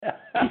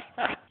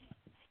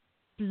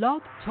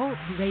Blog Talk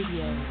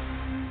Radio.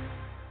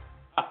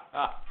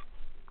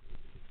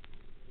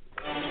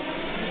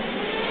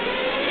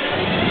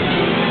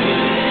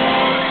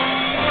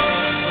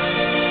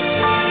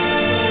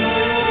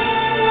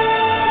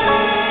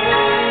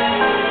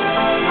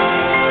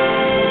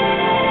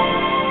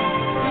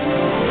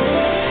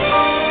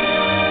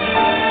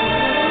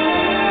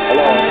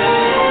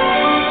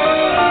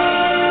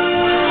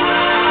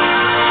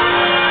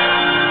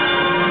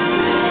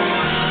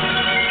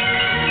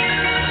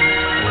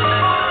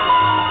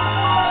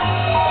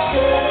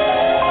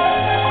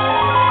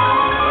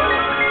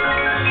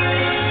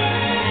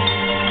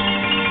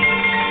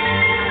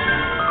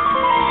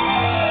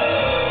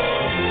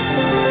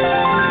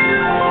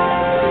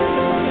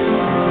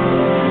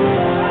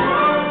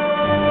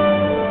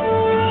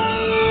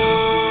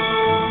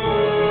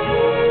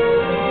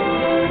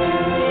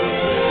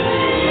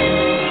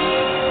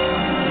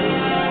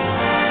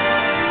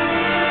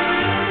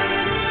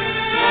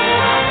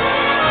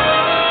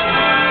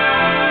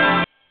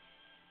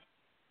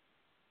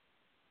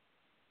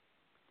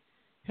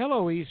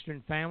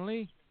 Eastern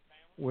family,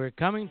 we're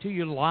coming to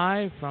you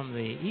live from the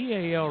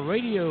EAL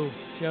radio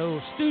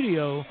show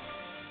studio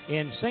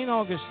in St.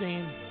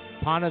 Augustine,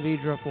 Ponte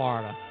Vedra,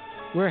 Florida.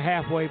 We're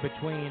halfway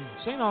between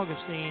St.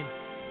 Augustine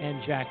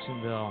and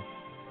Jacksonville.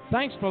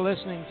 Thanks for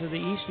listening to the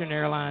Eastern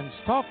Airlines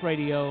Talk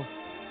Radio.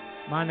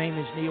 My name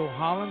is Neil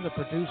Holland, the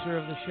producer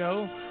of the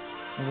show,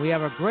 and we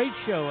have a great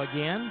show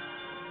again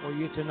for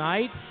you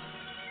tonight.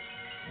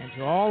 And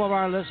to all of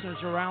our listeners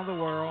around the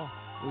world,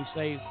 we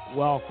say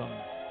welcome.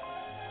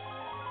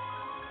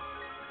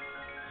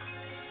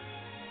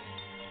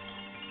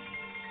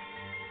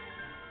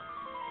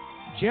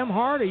 Jim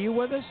Hart, are you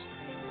with us?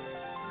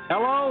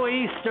 Hello,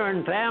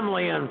 Eastern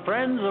family and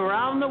friends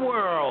around the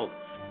world.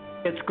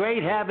 It's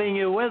great having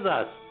you with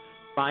us.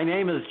 My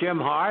name is Jim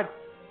Hart,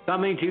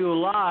 coming to you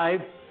live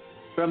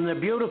from the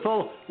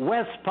beautiful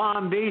West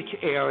Palm Beach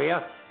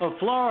area of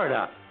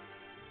Florida.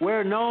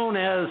 We're known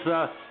as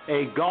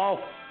a golf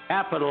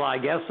capital, I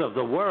guess, of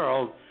the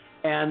world,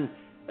 and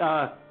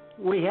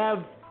we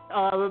have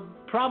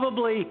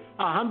probably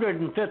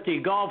 150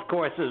 golf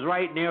courses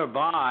right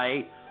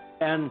nearby,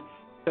 and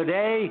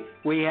today,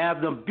 we have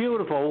the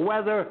beautiful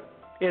weather.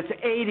 It's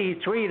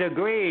 83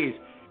 degrees.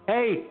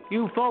 Hey,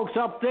 you folks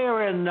up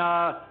there in,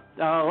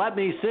 let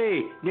me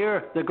see,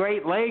 near the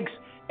Great Lakes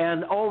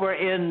and over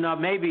in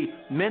maybe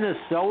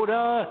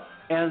Minnesota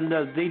and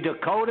the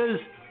Dakotas,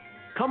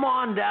 come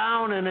on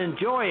down and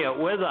enjoy it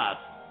with us.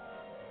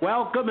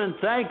 Welcome and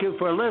thank you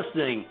for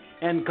listening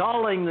and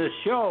calling the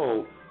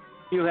show.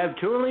 You have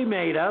truly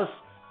made us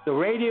the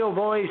radio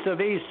voice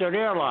of Eastern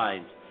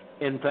Airlines.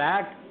 In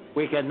fact,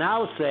 we can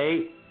now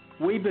say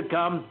we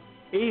become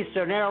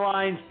Eastern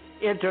Airlines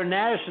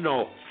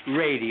International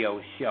Radio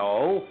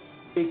Show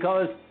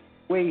because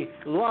we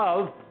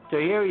love to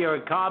hear your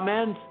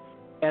comments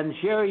and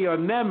share your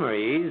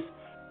memories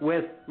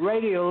with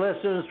radio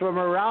listeners from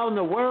around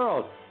the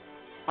world.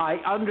 I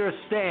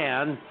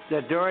understand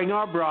that during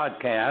our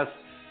broadcast,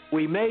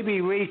 we may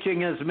be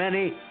reaching as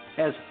many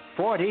as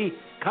 40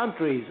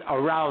 countries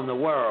around the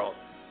world.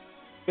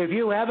 If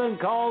you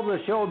haven't called the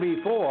show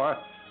before,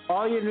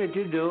 all you need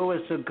to do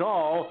is to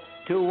call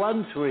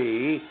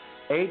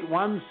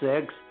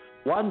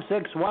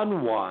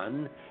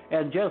 213-816-1611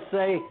 and just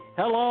say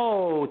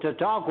hello to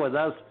talk with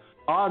us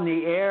on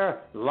the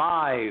air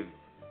live.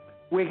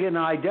 We can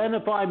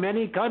identify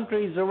many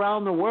countries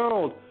around the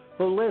world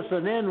who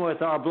listen in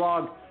with our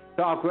Blog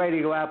Talk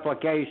Radio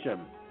application.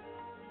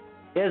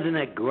 Isn't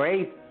it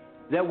great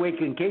that we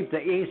can keep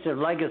the Eastern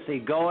legacy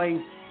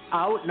going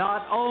out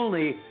not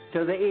only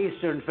to the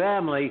Eastern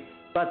family,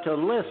 but to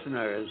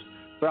listeners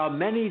from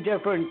many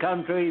different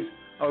countries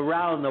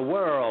around the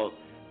world?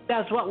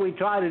 That's what we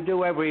try to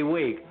do every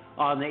week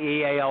on the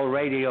EAL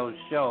radio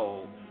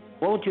show.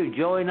 Won't you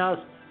join us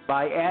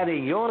by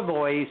adding your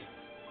voice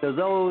to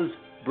those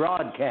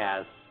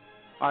broadcasts?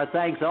 Our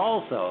thanks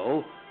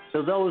also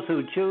to those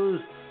who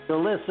choose to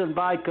listen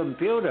by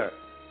computer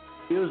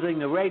using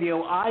the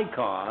radio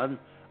icon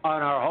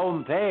on our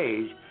home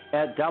page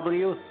at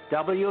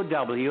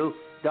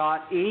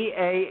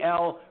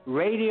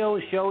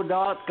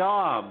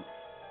www.ealradioshow.com,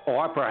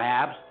 or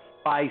perhaps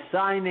by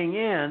signing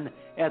in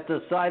at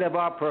the site of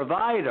our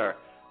provider,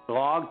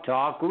 Blog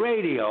Talk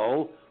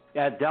Radio,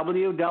 at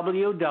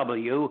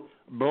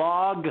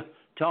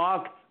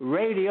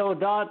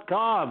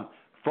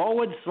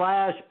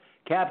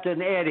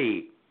www.blogtalkradio.com/Captain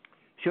Eddie.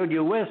 Should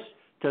you wish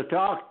to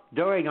talk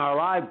during our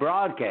live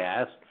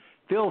broadcast,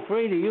 feel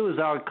free to use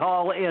our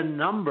call-in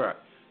number,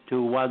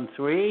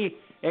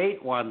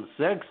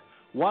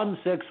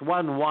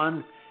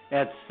 213-816-1611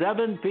 at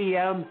 7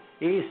 p.m.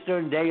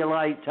 Eastern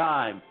Daylight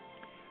Time.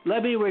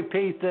 Let me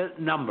repeat the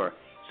number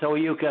so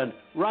you can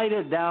write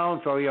it down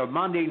for your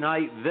Monday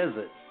night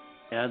visits.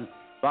 And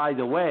by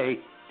the way,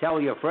 tell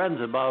your friends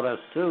about us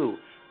too.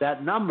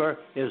 That number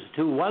is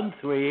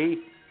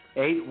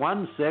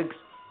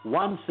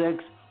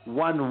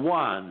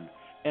 213-816-1611.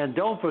 And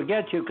don't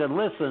forget you can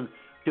listen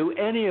to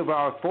any of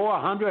our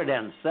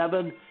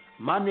 407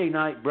 Monday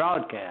night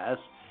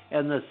broadcasts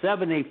and the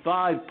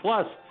 75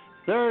 plus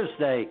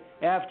Thursday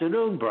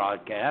afternoon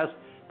broadcast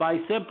by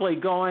simply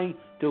going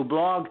to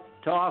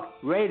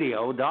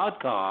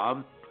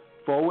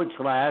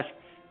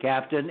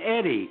blogtalkradio.com/Captain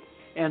Eddie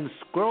and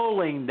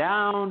scrolling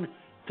down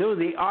to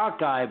the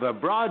archive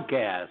of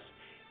broadcasts.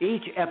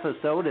 Each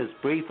episode is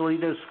briefly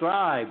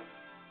described.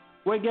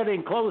 We're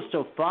getting close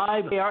to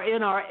 5. We are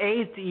in our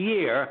 8th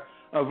year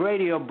of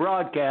radio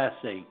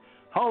broadcasting.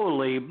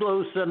 Holy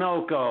Blue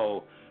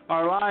Sunoco.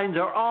 Our lines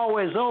are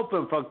always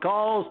open for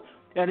calls,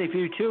 and if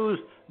you choose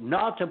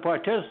not to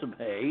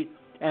participate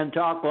and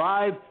talk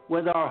live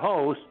with our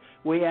host,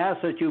 we ask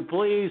that you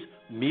please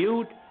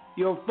mute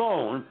your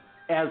phone,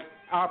 as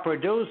our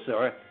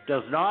producer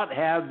does not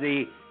have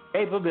the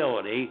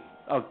capability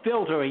of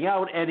filtering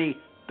out any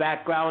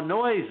background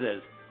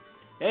noises.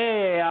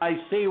 Hey, I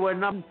see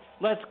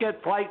let's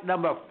get flight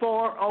number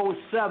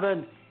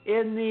 407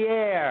 in the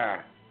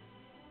air.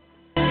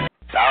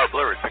 Tower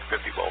Blue,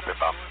 650 volt,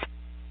 tip up.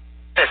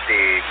 50,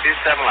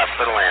 27 left,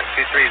 for the land,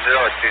 230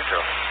 at 20.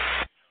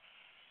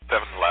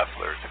 7 left,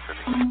 Blue,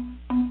 650.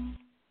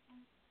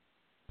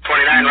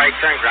 29 right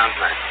turn, ground's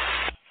 9.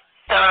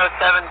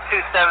 707,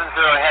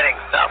 270 heading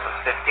south of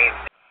 15.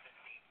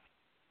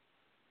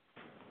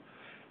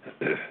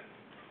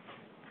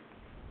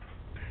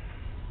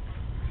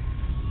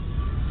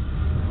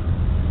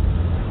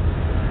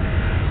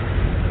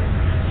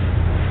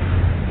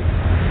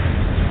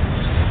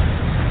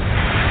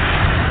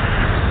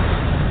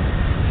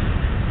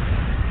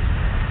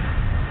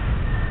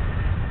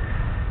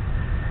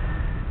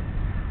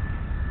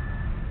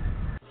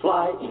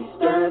 Fly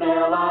Eastern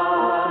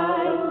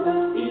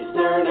Airlines,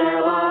 Eastern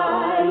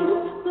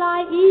Airlines.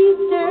 Fly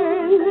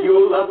Eastern.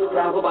 You'll love to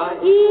travel by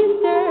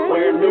Eastern,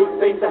 where new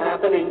things are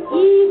happening.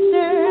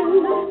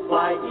 Eastern.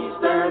 Fly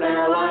Eastern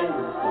Airlines.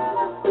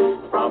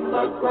 From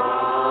the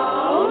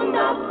ground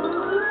up.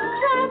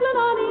 Traveling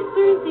on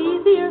Eastern's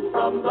easier.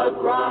 From the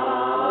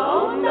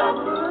ground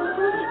up.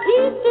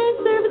 Eastern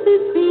service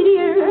is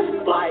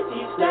speedier. Fly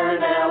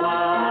Eastern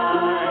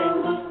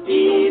Airlines.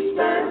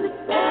 Eastern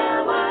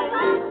Airlines.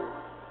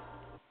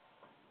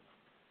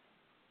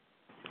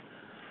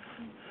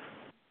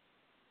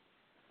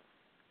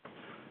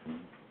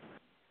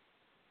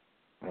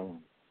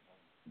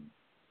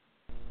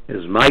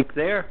 Is Mike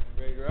there?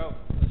 Ready to roll.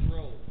 Let's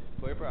roll.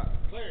 Clear prop.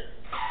 Clear.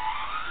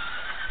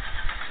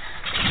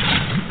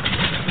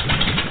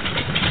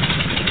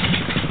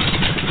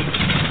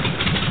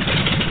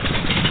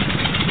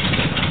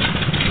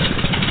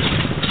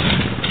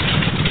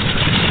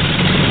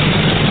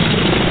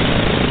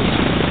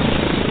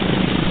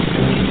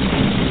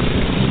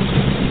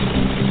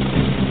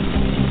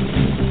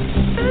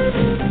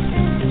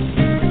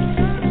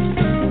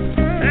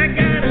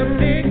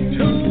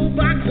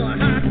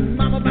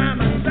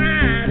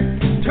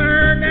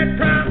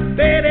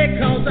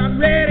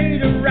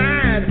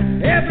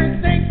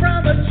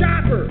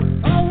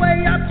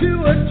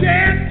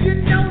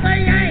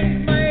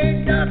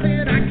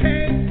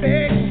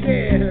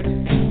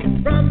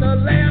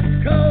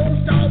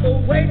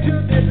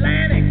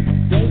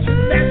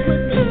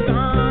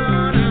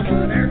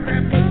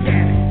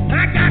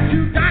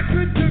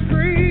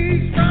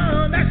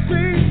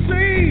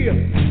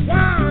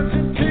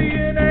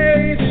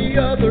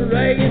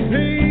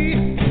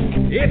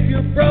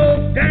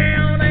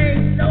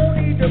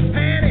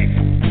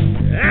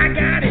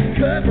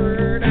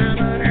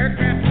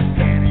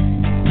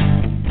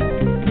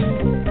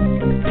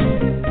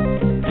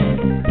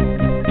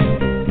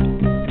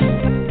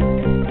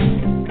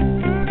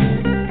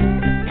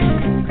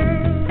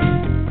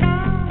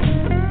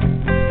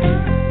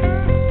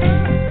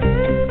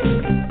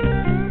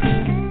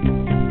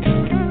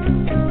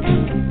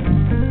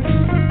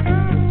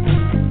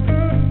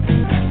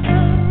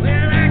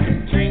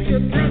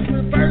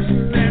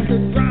 At the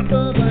drop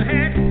of a hat.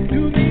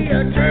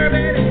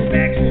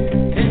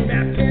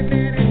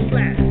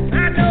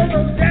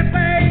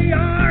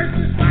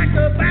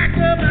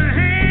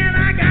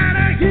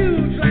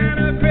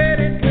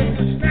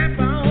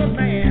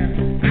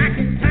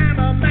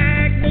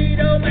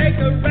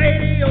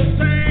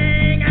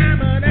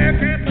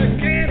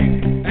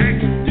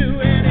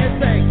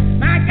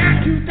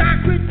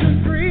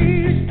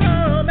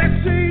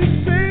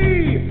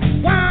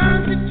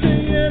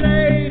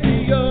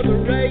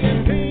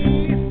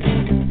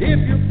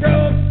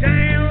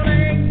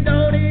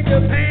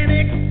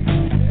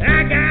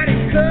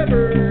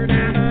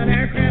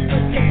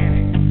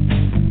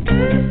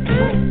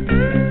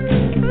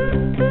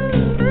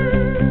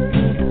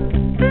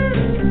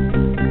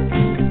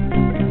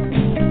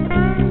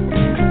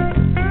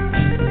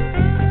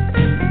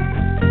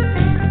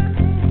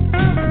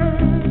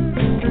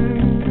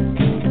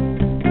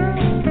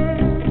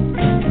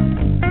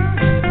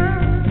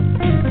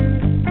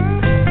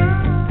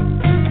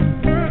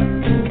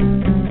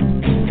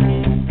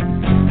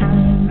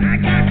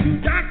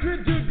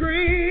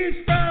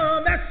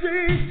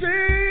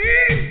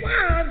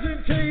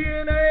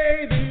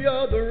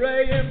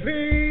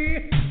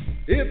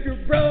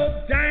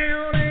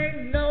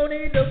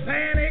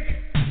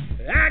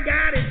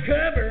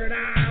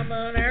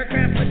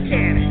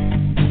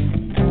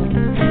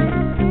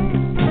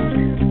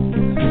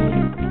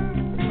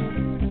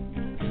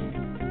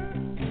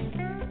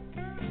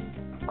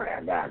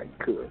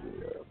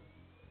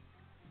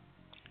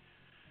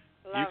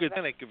 You could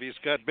panic if he's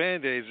got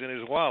Band-Aids in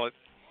his wallet.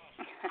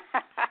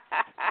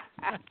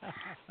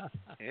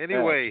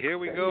 Anyway, here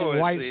we go.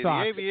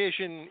 The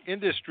aviation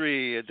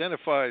industry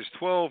identifies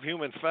 12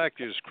 human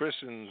factors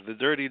christened the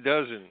Dirty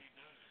Dozen,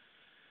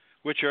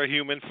 which are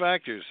human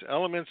factors,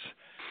 elements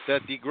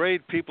that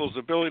degrade people's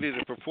ability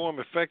to perform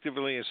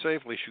effectively and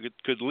safely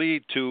could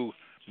lead to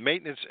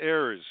maintenance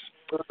errors.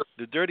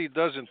 The Dirty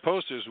Dozen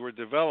posters were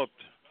developed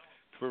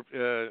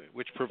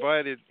which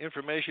provided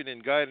information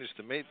and guidance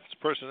to maintenance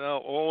personnel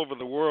all over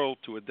the world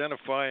to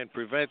identify and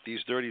prevent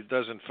these Dirty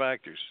Dozen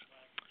factors.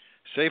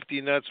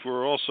 Safety nets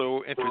were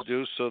also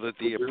introduced so that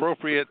the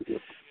appropriate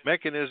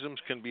mechanisms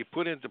can be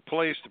put into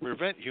place to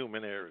prevent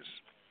human errors.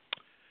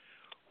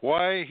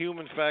 Why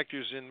human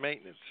factors in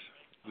maintenance,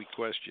 we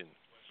question.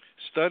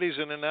 Studies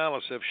and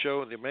analysis have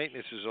shown that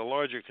maintenance is a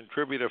large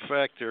contributing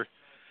factor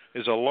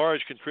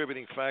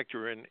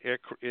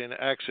in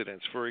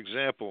accidents. For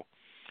example,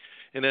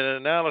 in an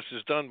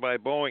analysis done by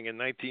Boeing in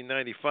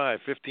 1995,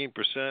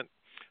 15%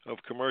 of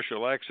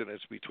commercial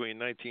accidents between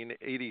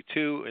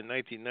 1982 and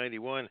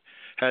 1991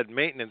 had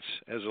maintenance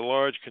as a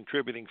large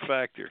contributing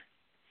factor.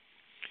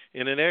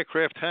 In an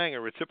aircraft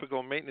hangar, a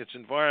typical maintenance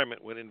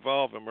environment would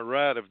involve a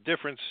myriad of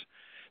different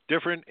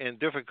and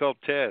difficult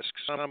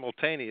tasks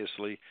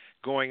simultaneously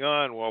going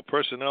on while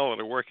personnel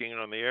are working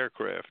on the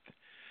aircraft.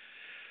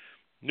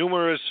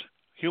 Numerous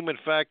human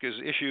factors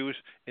issues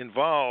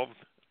involved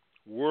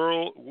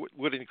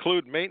would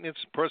include maintenance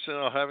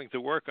personnel having to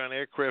work on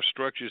aircraft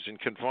structures in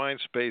confined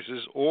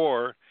spaces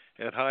or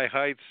at high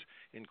heights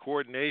in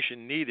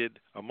coordination needed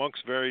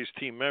amongst various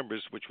team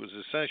members, which was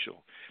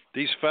essential.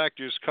 These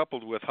factors,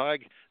 coupled with high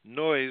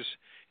noise,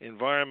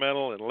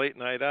 environmental, and late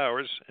night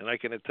hours, and I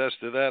can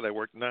attest to that, I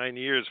worked 9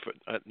 years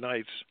at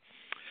nights,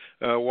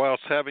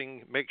 whilst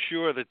make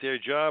sure that their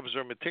jobs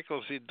are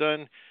meticulously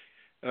done,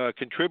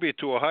 contribute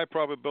to a high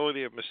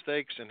probability of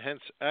mistakes and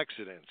hence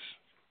accidents.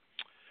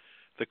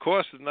 The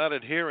cost of not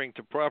adhering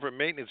to proper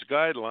maintenance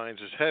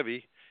guidelines is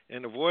heavy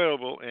and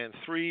avoidable, and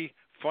 3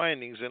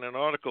 findings in an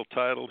article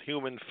titled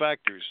Human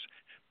Factors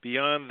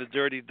Beyond the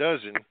Dirty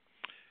Dozen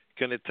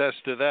can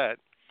attest to that.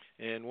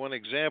 And one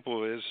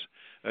example is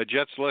a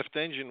jet's left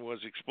engine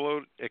was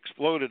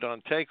exploded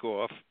on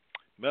takeoff.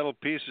 Metal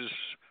pieces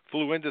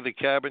flew into the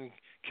cabin,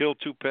 killed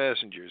 2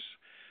 passengers.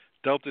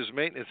 Delta's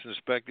maintenance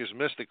inspectors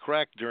missed a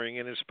crack during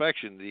an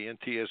inspection, the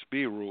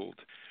NTSB ruled.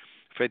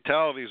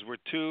 Fatalities were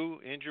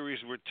 2,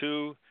 injuries were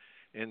 2,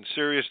 and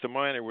serious to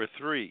minor were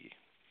 3.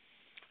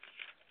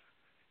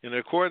 In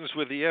accordance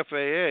with the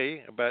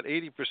FAA, about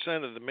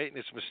 80% of the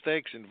maintenance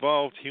mistakes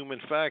involved human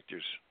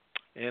factors,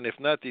 and if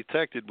not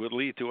detected, would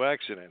lead to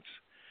accidents.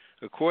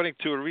 According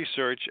to a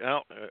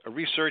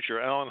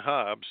researcher, Alan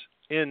Hobbs,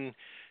 in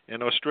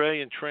an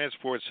Australian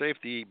Transport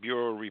Safety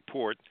Bureau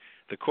report,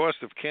 the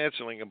cost of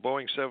canceling a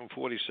Boeing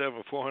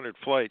 747-400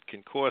 flight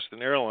can cost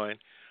an airline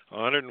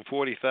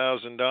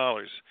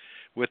 $140,000,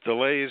 with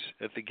delays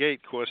at the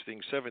gate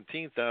costing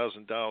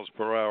 $17,000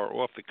 per hour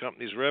off the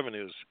company's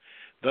revenues,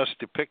 thus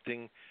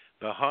depicting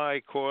the high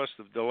cost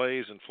of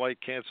delays and flight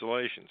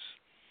cancellations.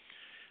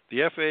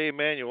 The FAA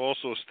manual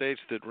also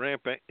states that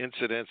ramp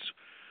incidents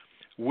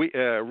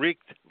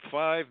wreaked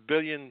 $5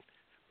 billion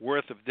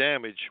worth of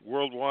damage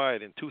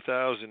worldwide in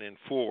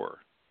 2004.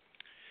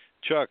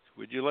 Chuck,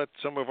 would you let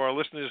some of our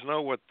listeners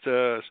know what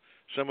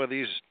some of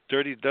these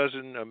Dirty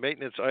Dozen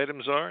maintenance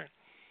items are?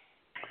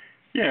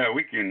 Yeah,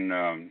 we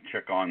can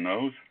check on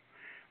those.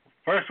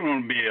 First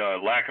one would be a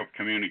lack of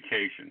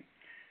communication.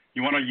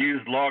 You want to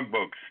use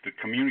logbooks to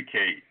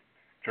communicate,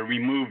 to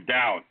remove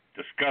doubt,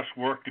 discuss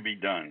work to be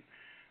done,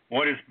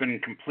 what has been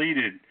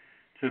completed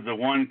to the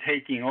one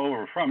taking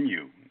over from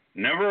you.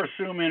 Never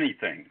assume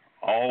anything.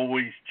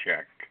 Always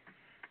check.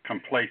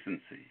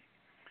 Complacency.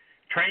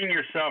 Train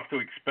yourself to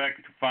expect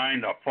to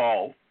find a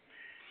fault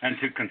and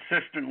to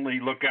consistently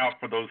look out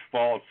for those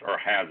faults or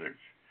hazards.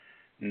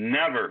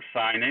 Never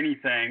sign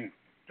anything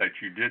that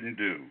you didn't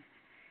do.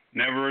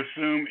 Never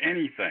assume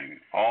anything.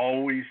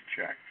 Always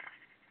check.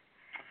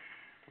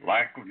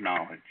 Lack of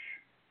knowledge.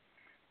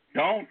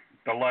 Don't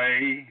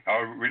delay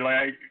or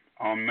rely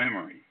on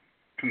memory.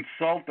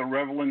 Consult the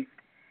relevant,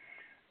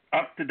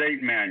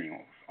 up-to-date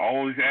manuals.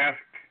 Always ask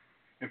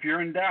if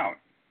you're in doubt.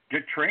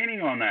 Get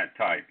training on that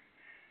type.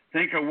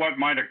 Think of what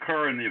might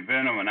occur in the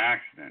event of an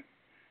accident.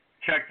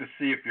 Check to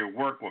see if your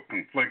work will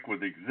conflict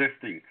with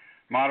existing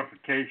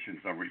modifications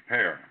or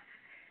repair.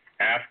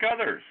 Ask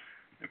others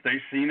if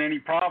they've seen any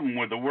problem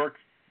with the work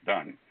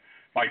done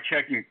by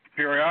checking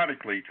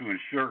periodically to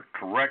ensure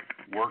correct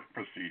work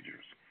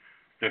procedures.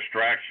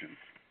 Distractions.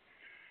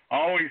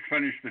 Always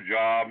finish the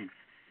job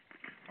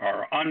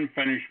or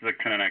unfinish the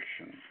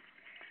connection.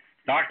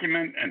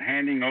 Document and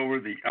handing over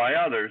by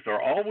others,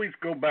 or always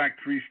go back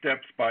 3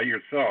 steps by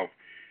yourself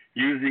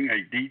using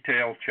a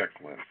detailed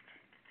checklist.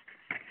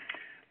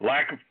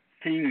 Lack of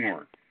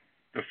teamwork.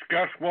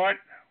 Discuss what,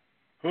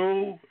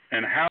 who,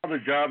 and how the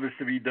job is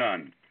to be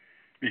done.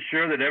 Be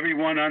sure that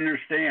everyone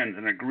understands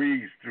and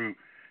agrees through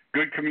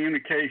good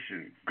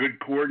communication, good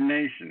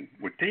coordination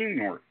with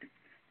teamwork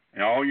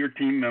and all your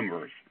team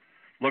members.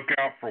 Look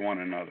out for one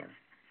another.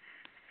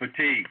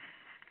 Fatigue.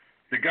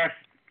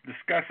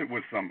 Discuss it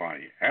with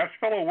somebody. Ask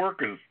fellow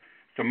workers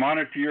to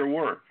monitor your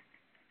work.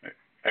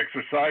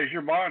 Exercise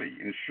your body.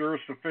 Ensure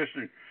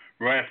sufficient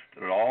rest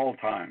at all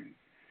times.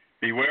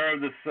 Beware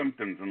of the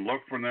symptoms and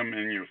look for them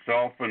in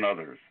yourself and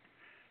others.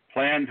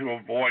 Plan to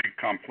avoid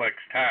complex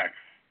tasks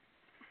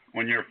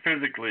when you're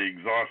physically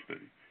exhausted.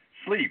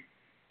 Sleep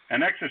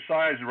and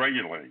exercise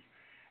regularly.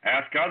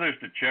 Ask others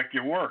to check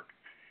your work.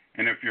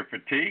 And if you're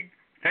fatigued,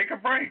 take a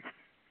break.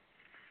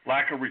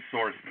 Lack of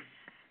resources.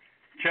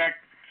 Check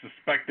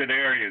suspected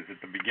areas at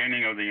the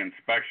beginning of the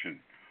inspection.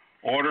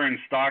 Order and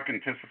stock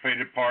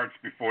anticipated parts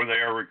before they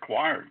are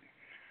required.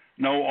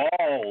 Know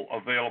all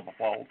available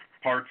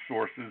part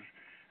sources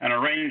and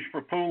arrange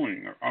for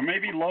pooling or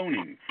maybe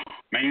loaning.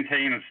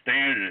 Maintain a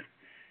standard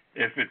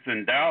if it's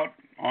in doubt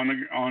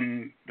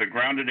on the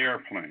grounded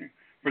airplane.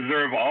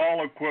 Preserve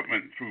all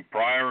equipment through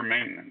prior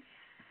maintenance.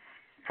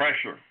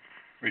 Pressure.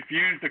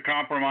 Refuse to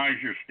compromise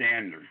your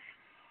standards.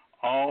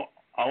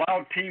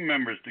 Allow team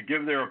members to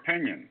give their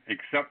opinion.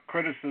 Accept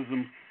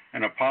criticism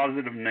in a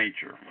positive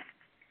nature.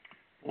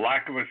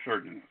 Lack of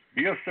assertiveness.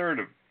 Be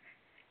assertive.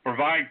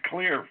 Provide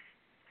clear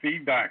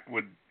feedback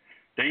when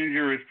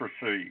danger is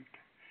perceived.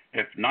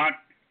 If not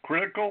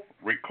critical,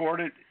 record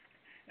it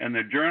in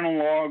the journal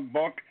log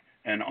book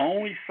and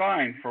only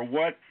sign for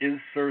what is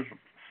serviceable.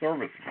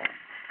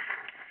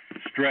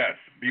 Stress.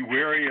 Be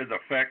wary of the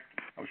effect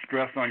of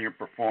stress on your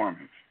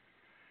performance.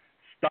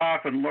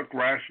 Stop and look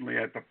rationally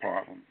at the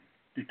problem.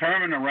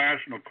 Determine a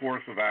rational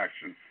course of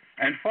action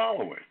and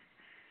follow it.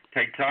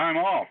 Take time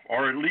off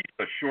or at least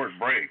a short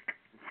break.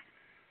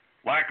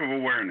 Lack of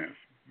awareness.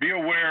 Be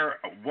aware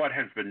of what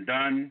has been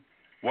done,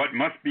 what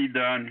must be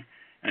done,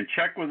 and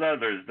check with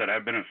others that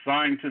have been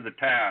assigned to the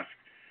task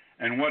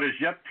and what is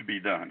yet to be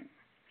done.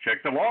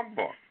 Check the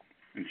logbook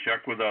and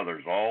check with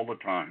others all the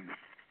time.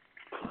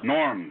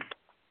 Norms.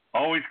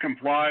 Always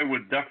comply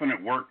with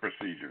definite work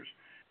procedures.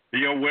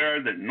 Be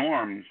aware that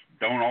norms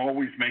don't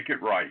always make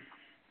it right.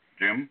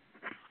 Jim?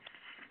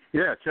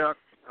 Yeah, Chuck.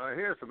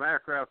 Here's some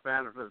aircraft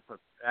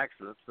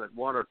accidents that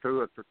one or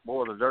two, if it's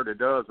more than dirty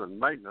dozen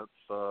maintenance,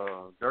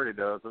 dirty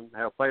dozen,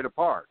 have played a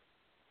part.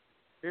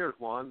 Here's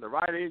one. The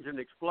right engine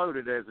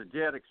exploded as the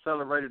jet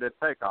accelerated at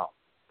takeoff.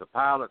 The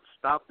pilot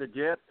stopped the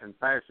jet and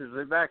passengers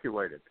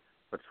evacuated,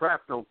 but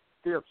shrapnel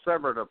still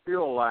severed a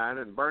fuel line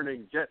and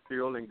burning jet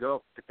fuel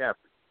engulfed the cabin.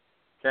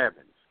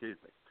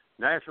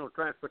 National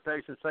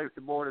Transportation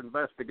Safety Board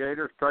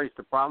investigators traced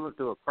the problem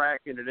to a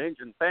crack in an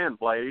engine fan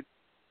blade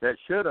that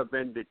should have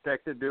been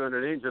detected during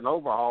an engine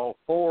overhaul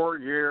 4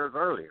 years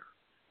earlier.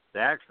 The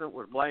accident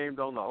was blamed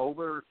on the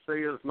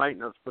overseer's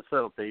maintenance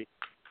facility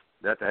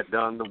that had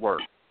done the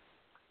work.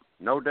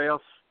 No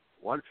deaths,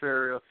 one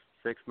serious,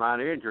 6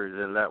 minor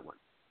injuries in that one.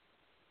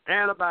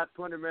 And about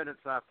 20 minutes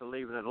after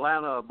leaving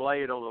Atlanta, a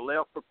blade on the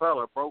left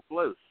propeller broke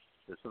loose.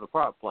 This is a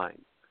prop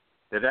plane.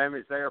 The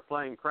damaged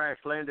airplane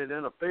crash-landed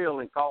in a field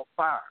and caught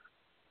fire.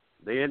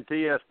 The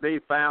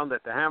NTSB found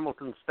that the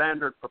Hamilton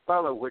Standard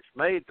propeller, which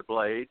made the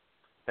blade,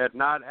 had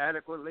not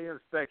adequately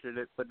inspected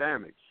it for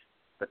damage.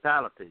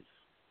 Fatalities,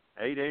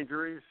 8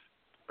 injuries,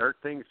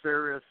 13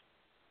 serious,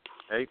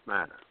 8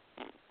 minor.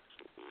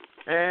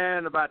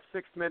 And about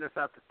 6 minutes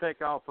after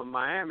takeoff from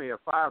Miami, a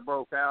fire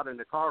broke out in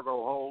the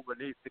cargo hold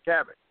beneath the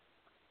cabin.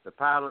 The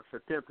pilots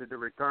attempted to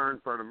return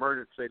for an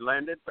emergency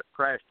landing, but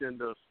crashed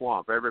into a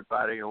swamp.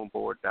 Everybody on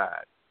board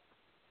died.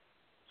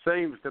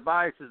 Seems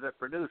devices that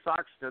produce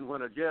oxygen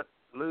when a jet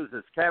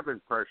loses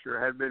cabin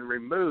pressure had been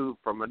removed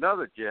from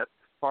another jet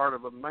as part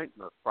of a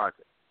maintenance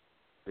project.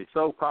 The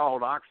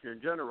so-called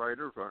oxygen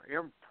generators were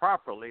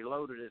improperly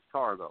loaded as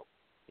cargo.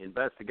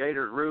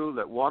 Investigators ruled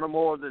that one or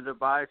more of the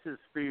devices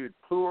spewed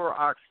poor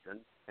oxygen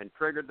and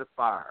triggered the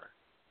fire.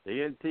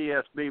 The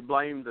NTSB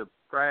blamed the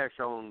crash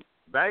on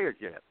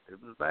Baggage-Jet. It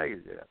was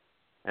Baggage-Jet,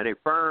 and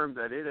affirmed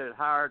that it had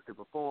hired to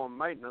perform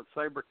maintenance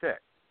SaberTech.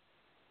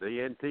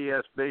 The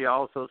NTSB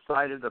also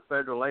cited the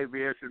Federal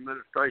Aviation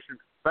Administration's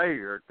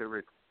failure to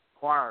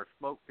require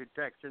smoke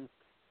detection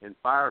and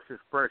fire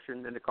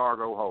suppression in the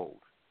cargo hold.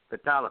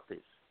 Fatalities,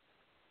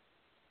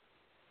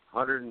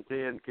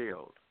 110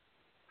 killed.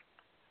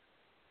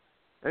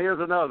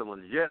 Here's another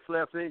one. The jet's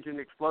left engine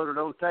exploded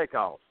on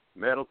takeoff.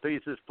 Metal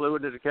pieces flew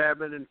into the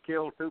cabin and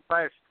killed 2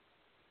 passengers.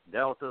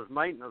 Delta's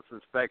maintenance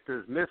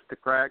inspectors missed the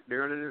crack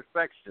during an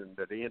inspection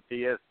that the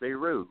NTSB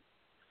ruled.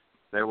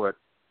 There were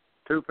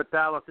 2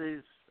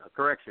 fatalities,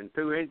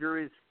 2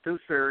 injuries, 2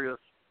 serious,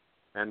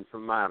 and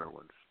some minor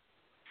ones.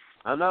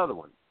 Another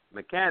one.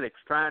 Mechanics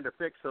trying to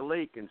fix a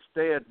leak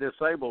instead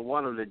disabled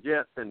one of the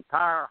jet's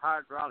entire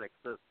hydraulic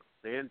system,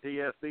 the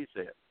NTSB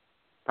said.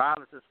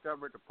 Pilots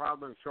discovered the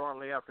problem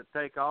shortly after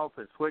takeoff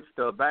and switched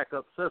to a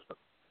backup system.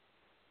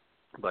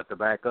 But the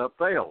backup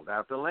failed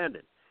after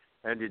landing,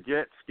 and the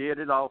jet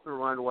skidded off the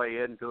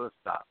runway into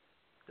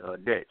a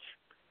ditch.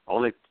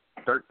 Only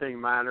 13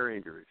 minor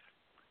injuries.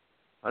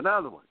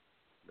 Another one.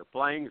 The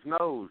plane's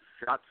nose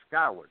shot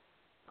skyward.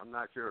 I'm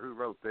not sure who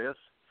wrote this.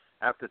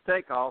 After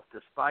takeoff,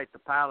 despite the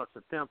pilot's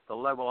attempt to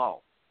level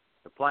off,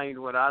 the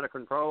plane went out of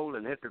control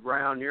and hit the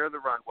ground near the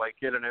runway,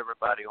 killing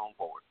everybody on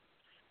board.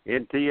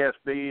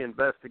 NTSB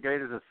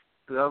investigators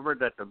discovered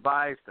that the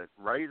device that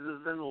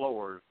raises and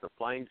lowers the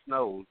plane's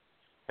nose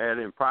had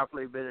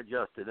improperly been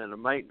adjusted in the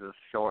maintenance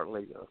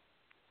shortly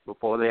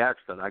before the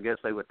accident. I guess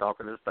they were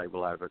talking to the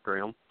stabilizer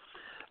trim.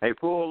 A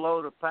full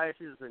load of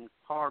passengers and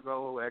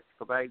cargo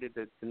excavated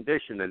the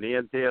condition, and the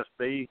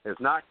NTSB has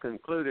not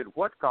concluded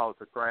what caused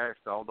the crash,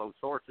 although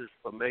sources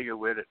familiar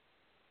with it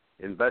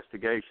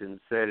investigation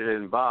said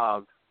it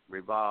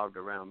revolved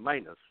around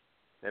maintenance.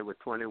 There were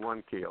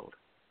 21 killed.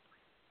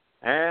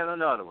 And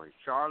another one,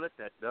 Charlotte,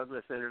 at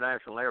Douglas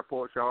International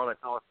Airport, Charlotte,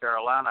 North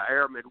Carolina,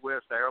 Air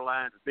Midwest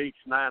Airlines Beech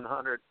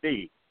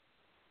 900D,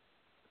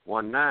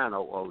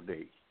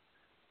 1900D.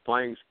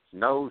 Plane's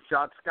nose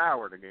shot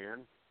skyward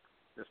again,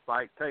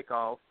 despite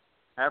takeoff.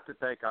 After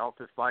takeoff,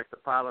 despite the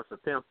pilot's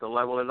attempt to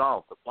level it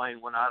off, the plane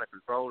went out of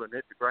control and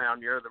hit the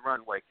ground near the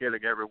runway,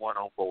 killing everyone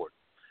on board.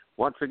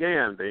 Once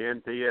again, the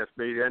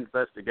NTSB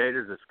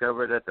investigators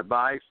discovered that the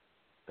device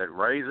that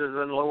raises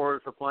and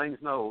lowers the plane's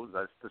nose,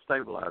 that's the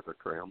stabilizer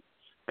trim,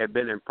 had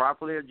been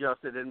improperly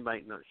adjusted in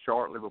maintenance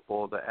shortly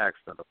before the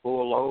accident. A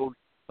full load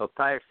of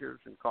passengers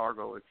and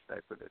cargo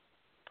expected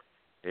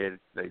it.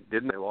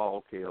 They were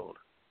all killed,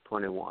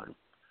 21.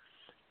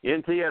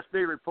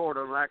 NTSB report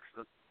on the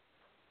accident.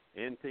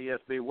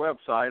 NTSB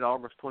website,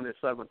 August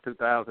 27,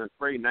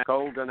 2003,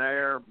 Golden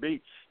Air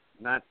Beech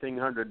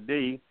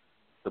 1900D.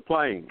 The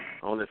plane,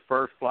 on its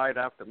first flight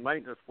after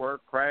maintenance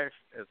work, crashed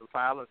as the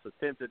pilots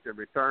attempted to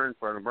return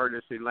for an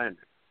emergency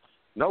landing.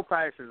 No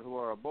passengers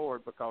were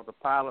aboard because the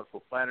pilots were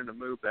planning to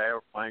move the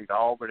airplane to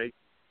Albany,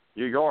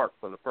 New York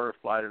for the first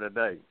flight of the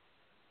day.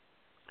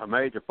 A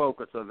major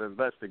focus of the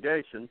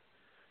investigation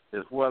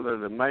is whether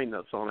the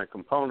maintenance on a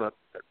component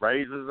that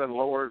raises and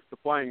lowers the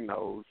plane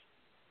nose,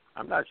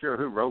 I'm not sure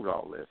who wrote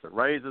all this, it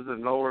raises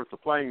and lowers the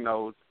plane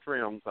nose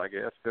trims, I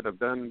guess, could have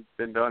been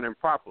done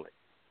improperly.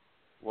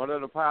 One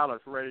of the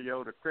pilots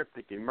radioed a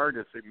cryptic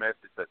emergency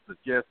message that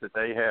suggested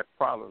they had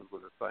problems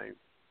with the same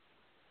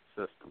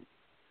system.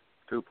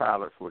 2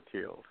 pilots were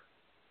killed.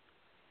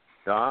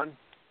 Don?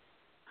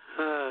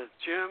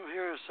 Jim,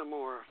 here are some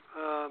more.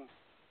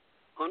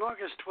 On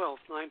August 12,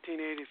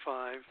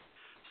 1985,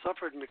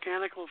 suffered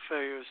mechanical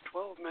failures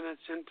 12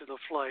 minutes into the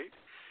flight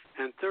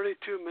and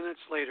 32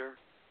 minutes later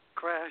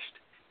crashed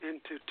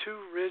into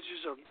 2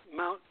 ridges of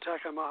Mount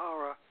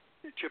Takamahara,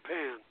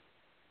 Japan.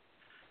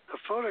 A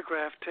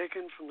photograph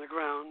taken from the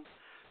ground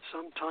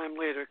some time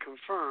later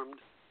confirmed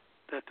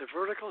that the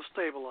vertical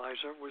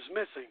stabilizer was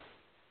missing.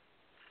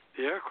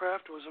 The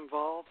aircraft was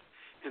involved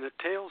in a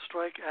tail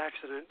strike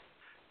accident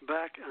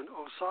back at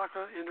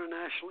Osaka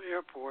International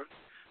Airport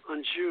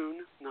on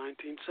June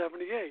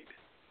 1978,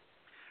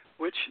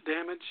 which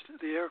damaged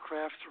the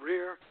aircraft's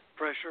rear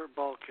pressure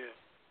bulkhead.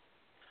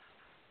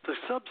 The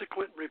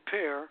subsequent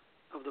repair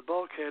of the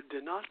bulkhead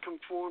did not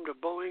conform to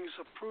Boeing's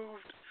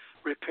approved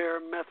repair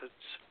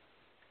methods.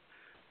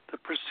 The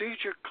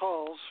procedure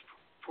calls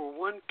for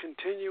one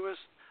continuous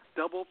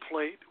double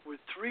plate with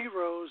 3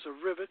 rows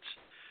of rivets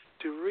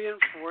to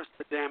reinforce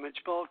the damaged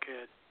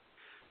bulkhead.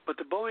 But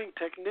the Boeing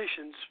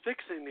technicians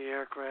fixing the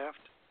aircraft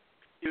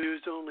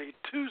used only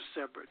 2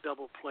 separate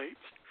double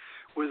plates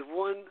with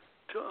 1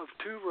 of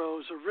 2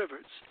 rows of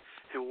rivets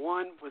and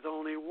 1 with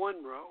only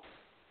 1 row.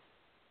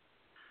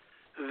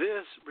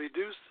 This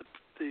reduced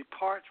the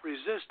part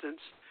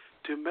resistance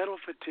to metal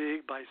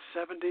fatigue by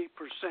 70%.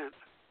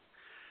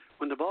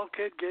 When the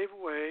bulkhead gave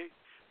away,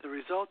 the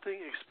resulting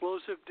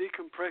explosive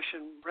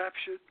decompression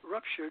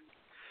ruptured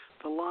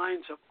the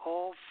lines of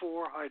all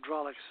 4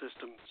 hydraulic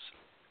systems.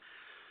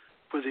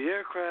 With the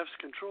aircraft's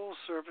control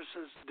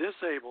surfaces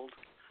disabled,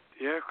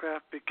 the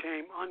aircraft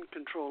became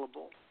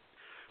uncontrollable.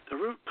 The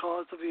root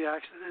cause of the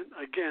accident,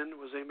 again,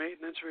 was a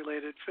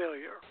maintenance-related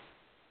failure.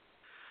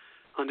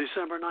 On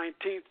December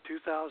 19,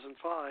 2005,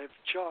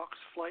 Chalk's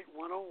Flight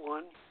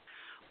 101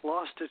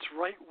 lost its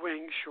right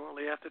wing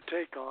shortly after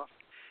takeoff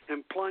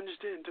and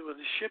plunged into the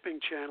shipping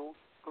channel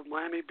of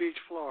Miami Beach,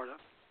 Florida.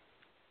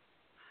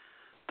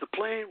 The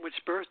plane, which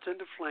burst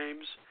into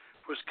flames,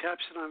 was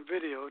captured on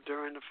video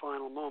during the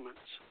final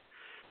moments.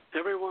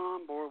 Everyone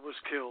on board was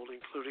killed,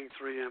 including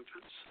 3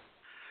 infants.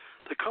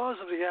 The cause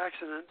of the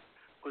accident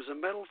was a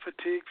metal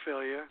fatigue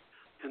failure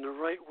in the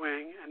right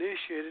wing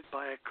initiated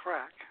by a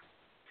crack.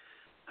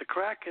 The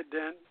crack had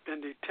then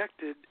been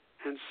detected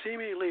and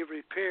seemingly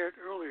repaired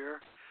earlier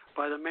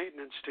by the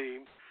maintenance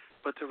team,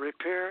 but the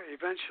repair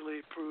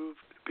eventually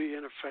proved to be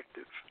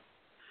ineffective.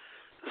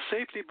 The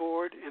safety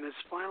board, in its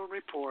final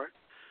report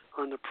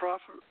on the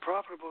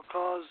probable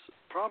cause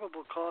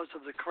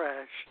of the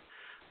crash,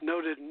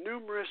 noted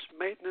numerous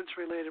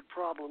maintenance-related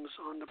problems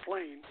on the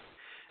plane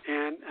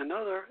and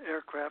another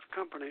aircraft,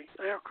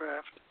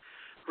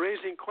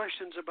 raising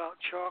questions about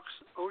Chalk's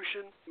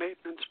ocean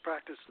maintenance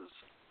practices.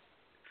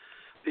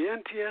 The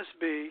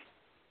NTSB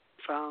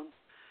found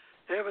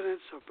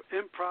evidence of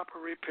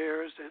improper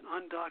repairs and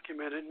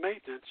undocumented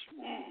maintenance.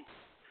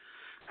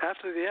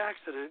 After the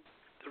accident,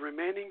 the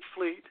remaining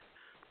fleet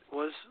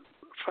was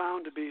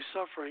found to be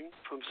suffering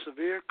from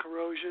severe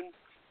corrosion,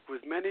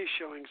 with many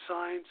showing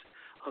signs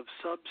of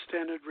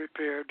substandard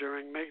repair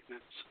during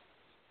maintenance.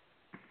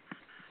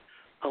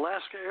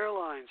 Alaska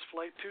Airlines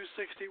Flight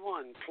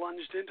 261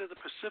 plunged into the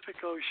Pacific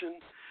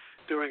Ocean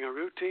during a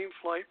routine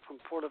flight from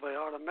Puerto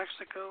Vallarta,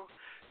 Mexico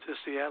to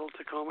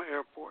Seattle-Tacoma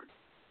Airport.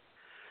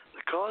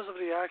 The cause of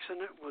the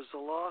accident was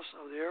the loss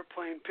of the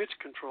airplane pitch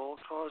control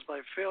caused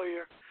by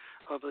failure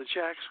of the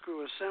jack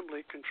screw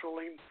assembly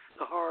controlling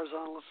the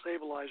horizontal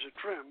stabilizer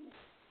trim.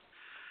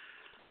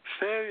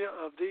 Failure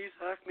of these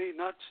Acme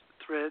nut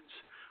threads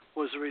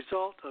was a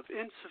result of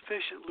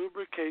insufficient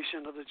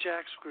lubrication of the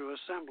jack screw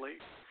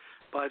assembly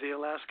by the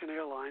Alaskan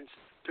Airlines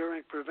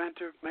during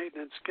preventive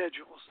maintenance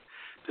schedules,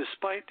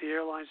 despite the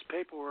airline's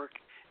paperwork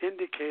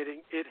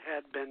indicating it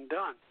had been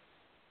done.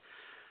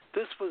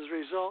 This was a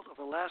result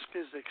of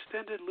Alaska's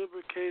extended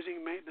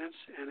lubricating maintenance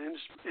and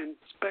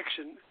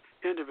inspection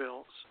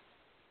intervals.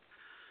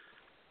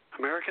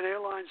 American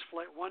Airlines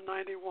Flight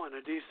 191,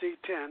 a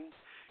DC-10,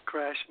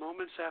 crashed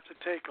moments after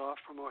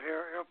takeoff from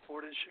O'Hare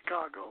Airport in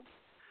Chicago.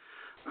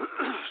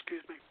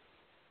 Excuse me.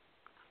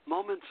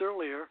 Moments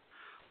earlier,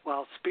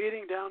 while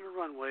speeding down the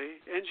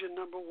runway, engine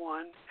number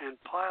 1 and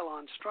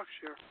pylon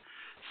structure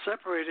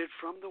separated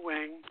from the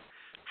wing,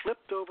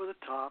 flipped over the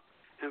top,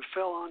 and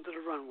fell onto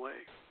the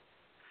runway.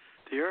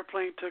 The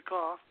airplane took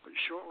off, but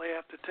shortly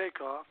after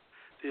takeoff,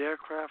 the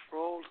aircraft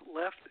rolled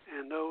left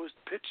and nosed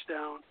pitch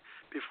down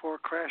before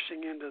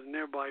crashing into the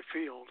nearby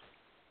field.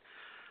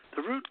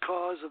 The root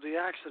cause of the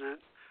accident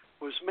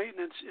was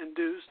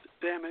maintenance-induced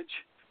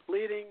damage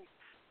leading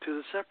to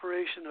the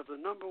separation of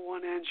the number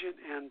 1 engine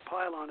and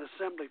pylon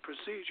assembly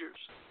procedures,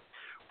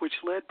 which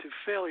led to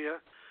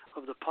failure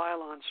of the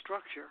pylon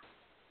structure.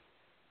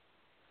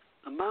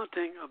 The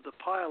mounting of the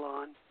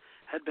pylon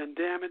had been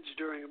damaged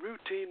during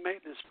routine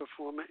maintenance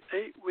performance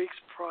 8 weeks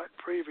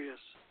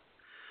previous.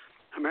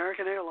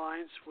 American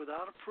Airlines,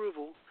 without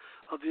approval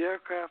of the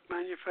aircraft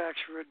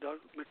manufacturer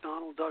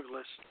McDonnell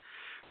Douglas,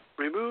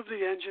 removed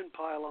the engine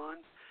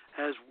pylon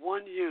as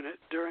one unit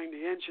during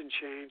the engine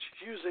change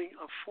using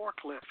a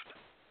forklift.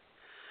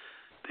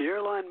 The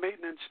airline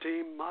maintenance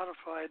team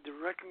modified the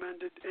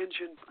recommended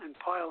engine and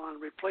pylon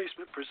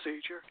replacement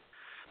procedure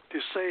to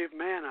save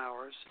man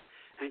hours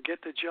and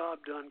get the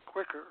job done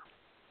quicker.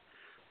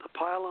 The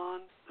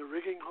pylon, the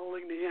rigging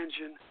holding the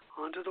engine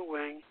onto the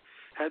wing,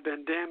 had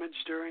been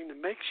damaged during the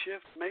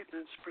makeshift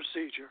maintenance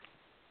procedure.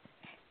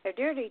 The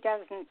dirty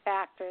dozen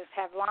factors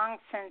have long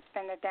since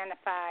been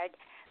identified,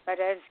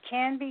 but as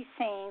can be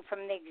seen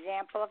from the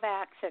example of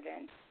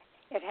accident,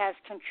 it has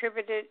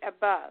contributed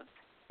above.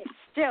 It's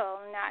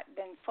still not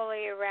been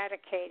fully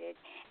eradicated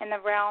in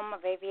the realm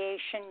of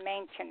aviation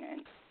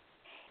maintenance.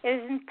 It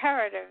is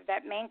imperative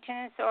that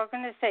maintenance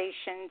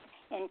organizations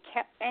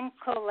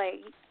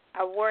inculcate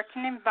a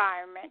working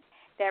environment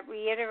that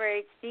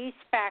reiterates these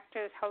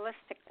factors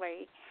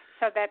holistically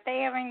so that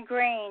they are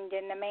ingrained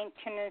in the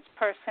maintenance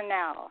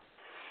personnel.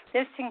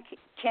 This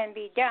can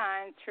be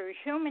done through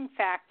human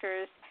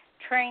factors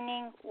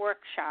training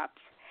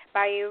workshops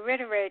by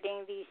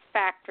reiterating these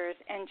factors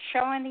and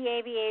showing the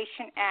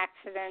aviation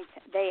accidents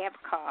they have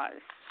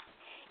caused.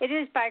 It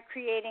is by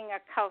creating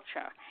a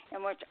culture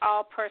in which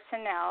all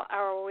personnel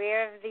are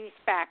aware of these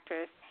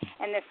factors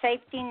and the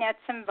safety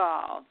nets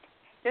involved.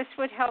 This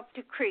would help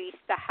decrease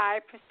the high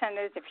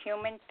percentage of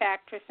human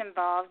factors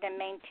involved in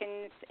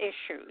maintenance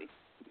issues.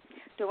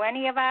 Do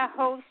any of our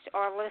hosts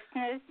or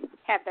listeners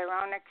have their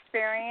own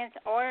experience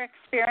or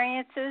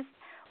experiences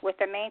with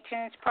a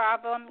maintenance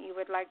problem you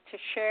would like to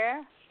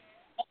share?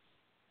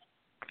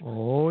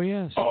 Oh,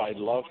 yes. Oh, I'd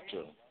love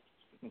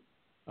to.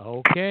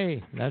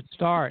 Okay, let's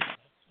start.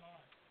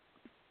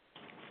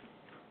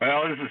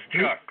 Well, this is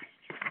Chuck.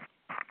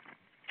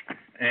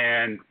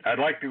 And I'd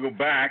like to go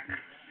back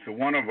to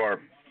one of our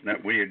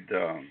that we had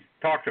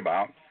talked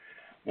about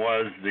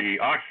was the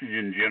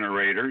oxygen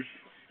generators,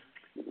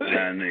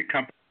 and the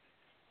company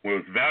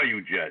was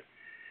ValueJet,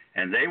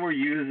 and they were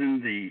using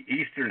the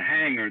eastern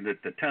hangar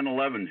that the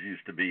 1011s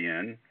used to be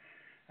in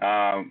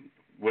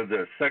with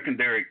a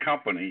secondary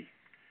company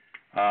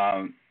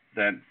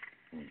that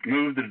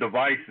moved the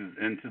devices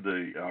into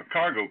the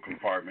cargo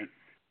compartment,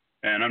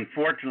 and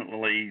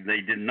unfortunately they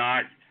did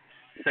not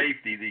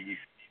safety these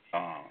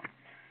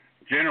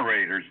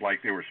generators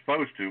like they were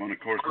supposed to, and of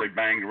course they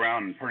banged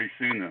around, and pretty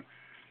soon the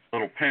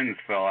little pins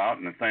fell out,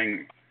 and the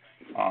thing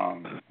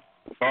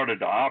started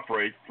to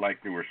operate like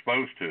they were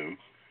supposed to,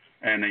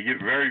 and they get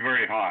very,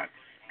 very hot,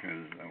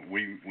 because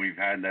we've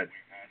had that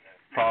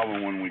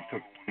problem when we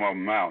took some of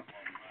them out.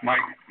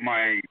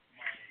 My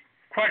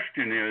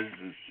question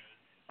is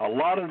a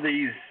lot of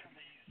these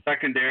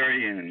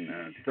secondary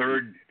and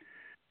third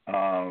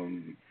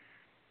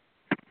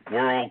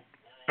world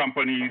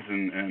companies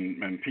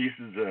and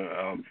pieces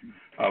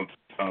of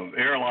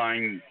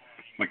airline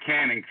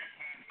mechanics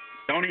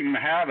don't even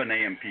have an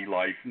AMP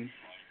license.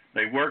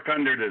 They work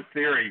under the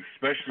theory,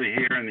 especially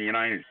here in the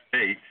United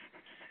States,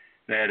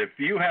 that if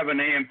you have an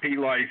AMP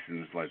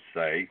license, let's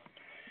say,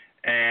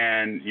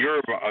 and you're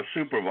a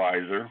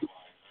supervisor,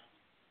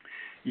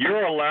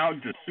 you're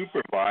allowed to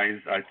supervise,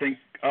 I think,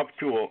 up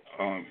to,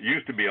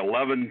 used to be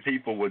 11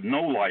 people with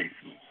no license.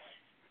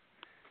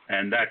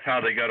 And that's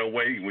how they got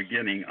away with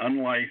getting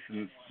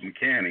unlicensed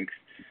mechanics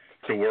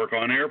to work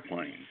on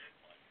airplanes.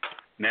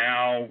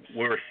 Now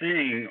we're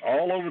seeing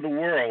all over the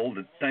world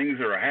that things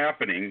are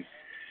happening,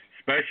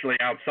 especially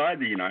outside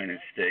the United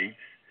States,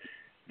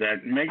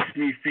 that makes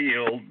me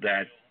feel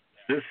that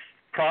this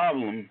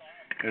problem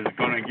is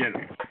going to get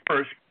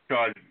worse,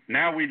 because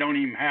now we don't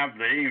even have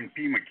the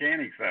A&P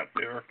mechanics out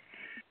there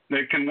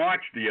that can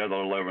watch the other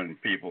 11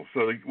 people.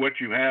 So what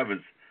you have is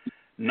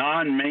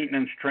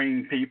non-maintenance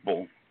trained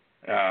people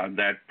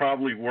that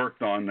probably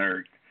worked on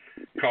their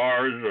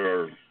cars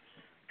or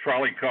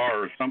trolley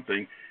car or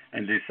something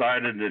and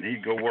decided that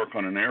he'd go work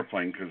on an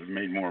airplane because it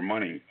made more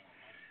money.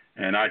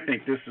 And I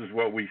think this is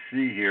what we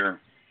see here.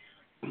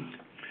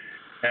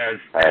 As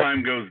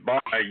time goes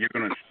by, you're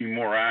going to see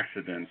more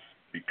accidents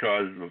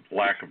because of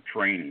lack of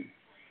training.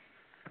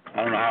 I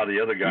don't know how the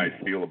other guys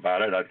feel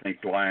about it. I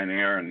think Lion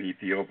Air and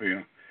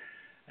Ethiopia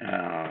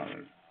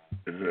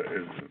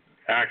is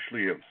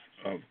actually a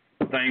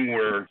thing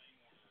where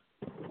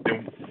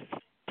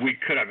we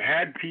could have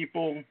had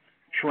people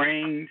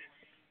trained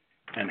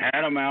and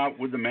had them out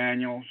with the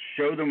manual,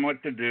 show them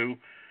what to do.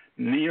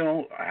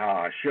 Neil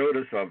showed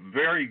us a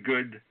very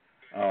good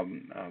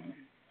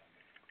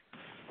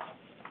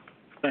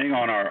thing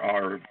on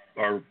our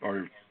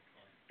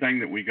thing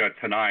that we got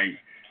tonight.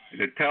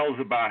 It tells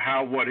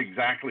about what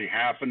exactly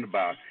happened,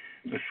 about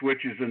the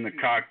switches in the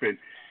cockpit.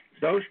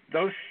 Those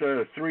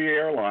three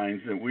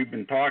airlines that we've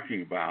been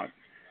talking about,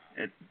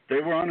 they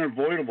were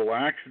unavoidable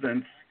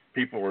accidents.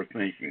 People were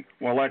thinking,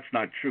 well, that's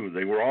not true.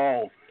 They were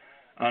all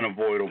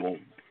unavoidable.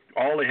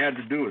 All they had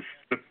to do was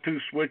flip two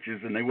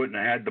switches, and they wouldn't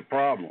have had the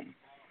problem.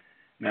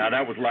 Now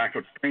that was lack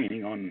of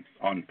training on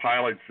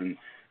pilots,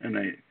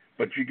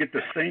 but you get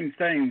the same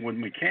thing with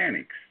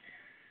mechanics.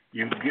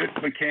 You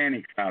get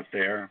mechanics out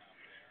there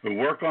who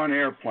work on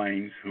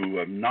airplanes who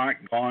have not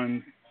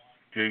gone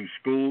to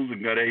schools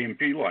and got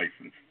A&P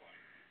license.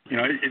 You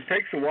know, it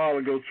takes a while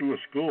to go through a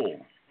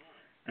school,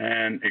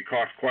 and it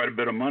costs quite a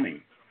bit of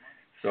money.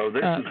 So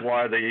this is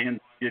why they end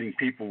up getting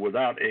people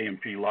without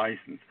A&P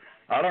license.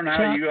 I don't know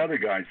how you other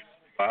guys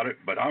feel about it,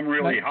 but I'm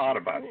really hot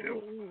about this.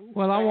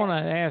 Well, I want to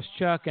ask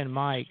Chuck and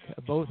Mike,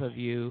 both of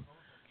you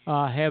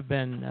have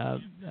been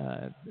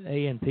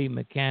A&P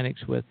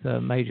mechanics with a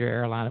major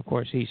airline, of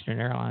course, Eastern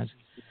Airlines.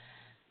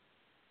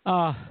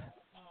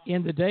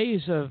 In the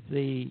days of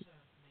the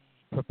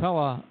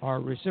propeller or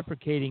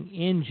reciprocating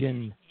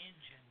engines,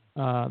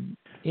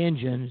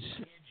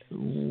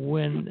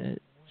 when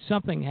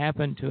something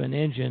happened to an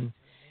engine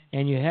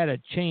and you had to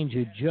change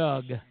a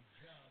jug,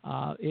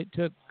 it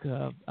took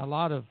a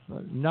lot of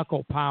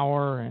knuckle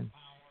power and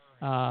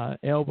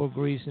elbow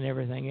grease and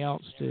everything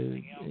else to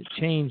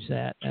change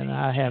that. And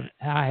I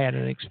had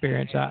an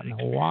experience out in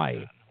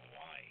Hawaii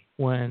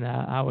when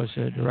I was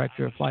a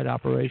director of flight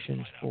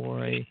operations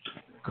for a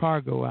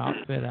cargo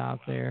outfit out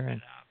there, and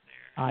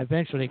I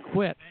eventually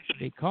quit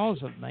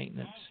because of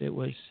maintenance. It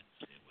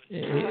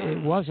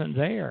wasn't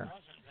there,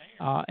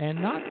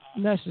 and not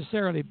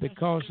necessarily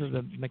because of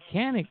the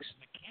mechanics.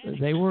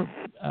 They were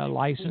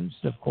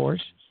licensed, of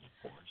course,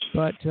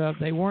 but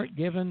they weren't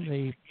given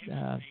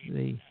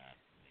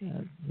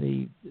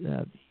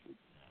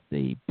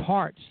the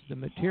parts, the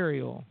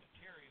material,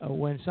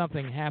 when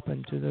something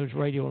happened to those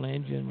radial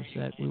engines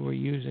that we were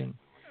using,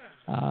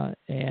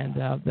 and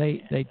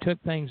they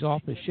took things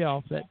off the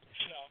shelf that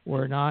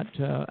were not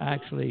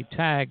actually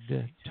tagged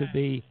to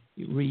be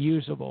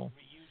reusable.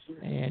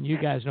 And you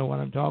guys know what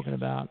I'm talking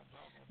about.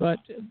 But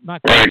my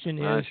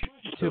question is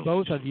to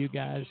both of you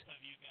guys: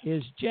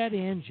 is jet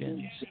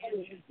engines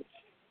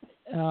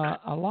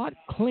a lot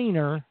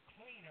cleaner,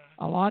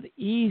 a lot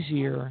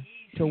easier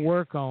to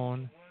work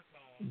on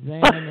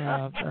than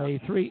a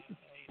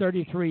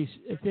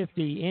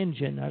 3350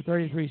 engine, a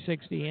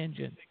 3360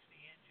 engine?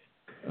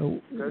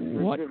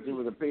 3350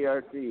 with a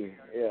PRT,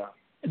 yeah.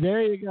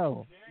 There you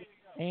go.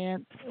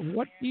 And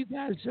what do you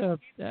guys,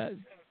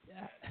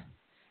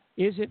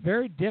 is it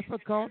very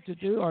difficult to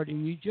do, or do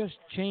you just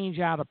change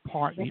out a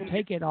part? You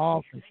take it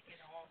off and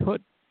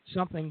put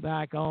something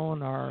back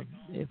on, or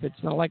if it's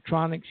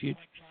electronics, you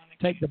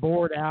take the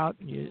board out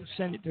and you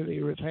send it to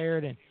be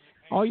repaired, and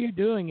all you're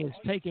doing is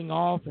taking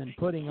off and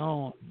putting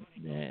on.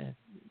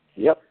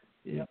 Yep.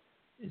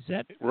 Is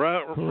that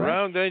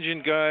round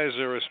engine guys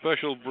are a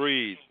special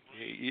breed.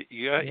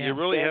 You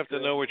really have to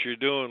know what you're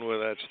doing with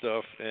that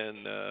stuff, and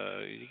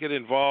you get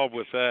involved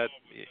with that,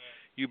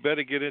 you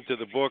better get into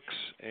the books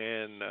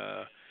and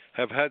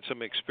have had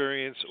some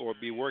experience or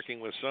be working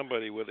with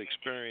somebody with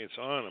experience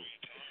on them,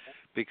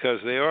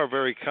 because they are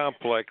very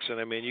complex.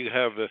 And I mean, you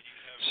have the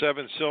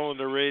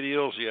 7-cylinder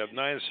radials, you have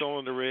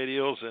 9-cylinder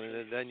radials,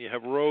 and then you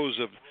have rows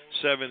of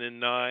 7 and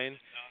 9.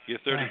 Your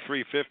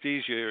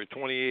 3350s, your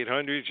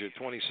 2800s, your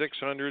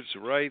 2600s,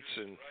 rights,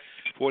 and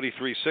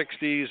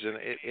 4360s,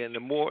 and the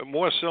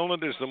more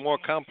cylinders, the more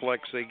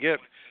complex they get,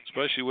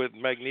 especially with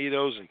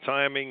magnetos and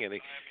timing and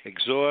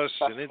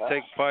exhausts and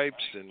intake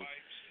pipes and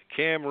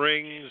cam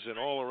rings and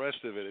all the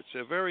rest of it. It's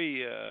a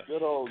very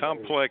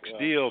complex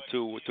deal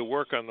to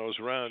work on those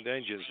round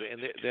engines,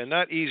 and they're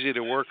not easy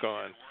to work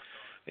on.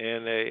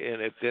 And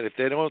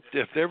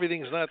if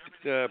everything's not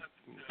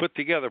put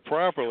together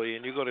properly,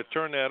 and you're going to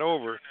turn that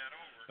over,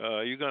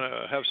 you're going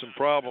to have some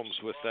problems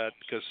with that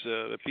because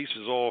the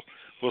pieces all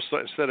will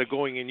start, instead of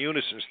going in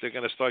unison, they're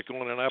going to start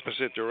going in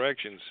opposite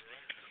directions.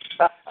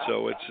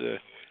 So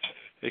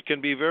it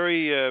can be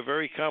very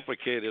very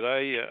complicated.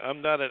 I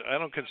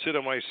don't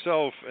consider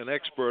myself an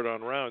expert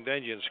on round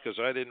engines because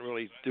I didn't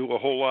really do a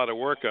whole lot of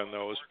work on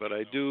those, but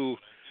I do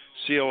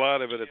see a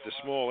lot of it at the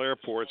small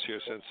airports here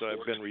since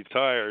I've been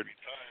retired.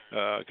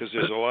 Because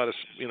there's a lot of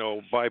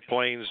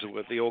biplanes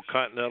with the old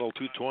Continental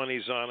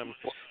 220s on them,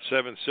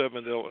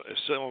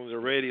 7-cylinder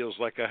radials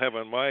like I have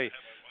on my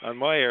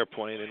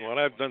airplane. And when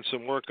I've done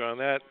some work on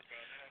that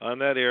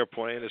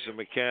airplane as a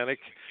mechanic,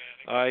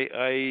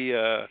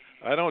 I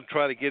don't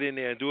try to get in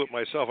there and do it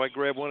myself. I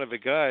grab one of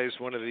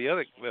the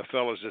other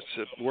fellows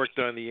that's worked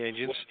on the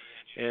engines,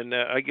 and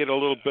I get a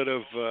little bit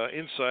of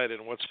insight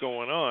in what's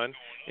going on.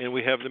 And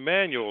we have the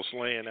manuals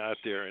laying out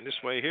there. And this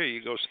way here,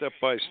 you go step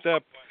by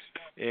step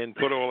and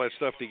put all that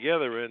stuff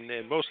together,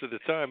 and most of the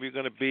time you're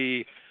going to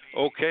be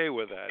okay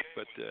with that.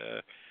 But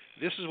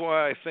this is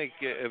why I think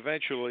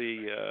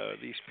eventually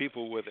these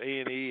people with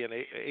A&E and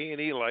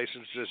A&E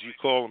licenses, as you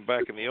call them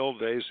back in the old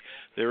days,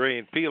 they're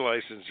A&P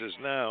licenses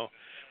now,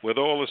 with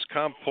all this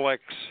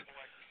complex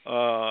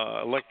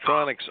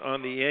electronics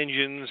on the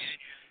engines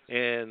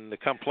and the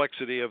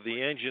complexity of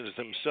the engines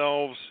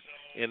themselves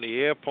and the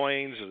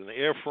airplanes and the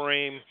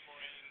airframe.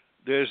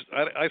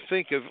 I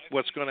think of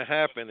what's going to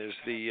happen is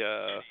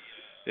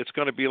it's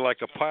going to be like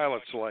a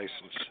pilot's license,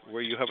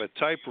 where you have a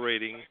type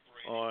rating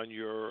on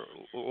your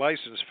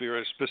license for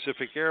a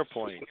specific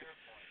airplane.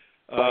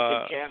 Like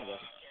in Canada.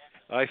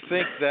 I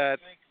think that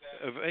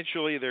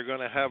eventually they're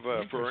going to have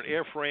for an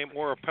airframe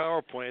or a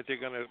power plant, they're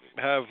going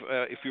to have,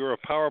 if you're a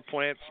power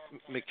plant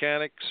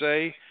mechanic,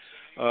 say,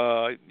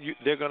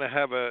 they're going to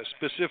have a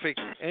specific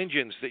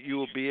engines that you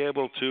will be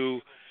able to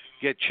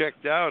get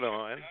checked out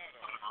on,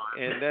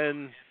 and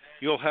then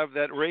you'll have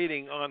that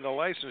rating on the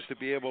license to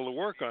be able to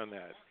work on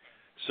that.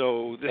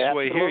 So this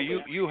way here,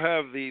 you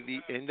have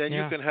and then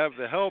you can have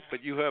the help,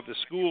 but you have the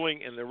schooling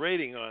and the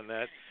rating on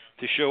that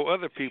to show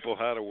other people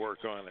how to work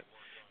on it.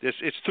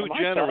 It's too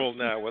general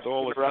now with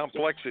all the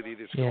complexity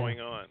that's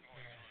going on.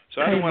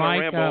 So I don't want to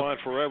ramble on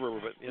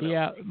forever, but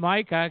Yeah,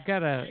 Mike, I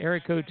got a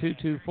area code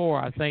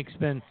 224. I think's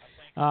been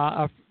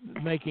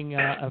making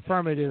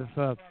affirmative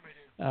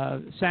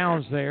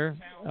sounds there.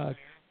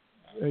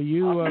 Are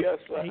you? Yes,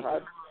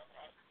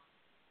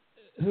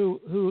 who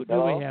Hello?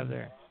 do we have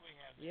there?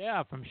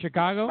 Yeah, from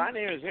Chicago. My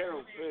name is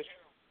Harold Fish.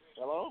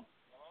 Hello?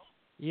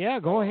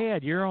 Yeah, go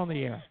ahead. You're on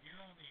the air.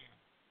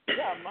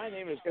 Yeah, my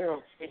name is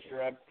Harold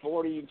Fisher. I'm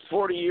 40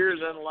 years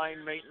in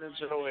line maintenance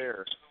at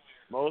O'Hare.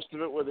 Most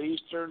of it with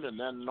Eastern and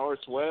then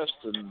Northwest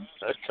and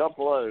a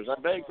couple others. I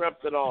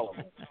bankrupted all of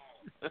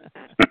them.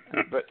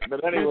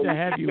 but anyway, good to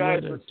have you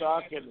guys with were us,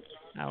 talking.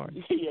 Howard.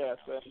 Yeah,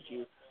 thank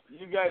you.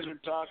 You guys are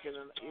talking,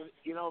 and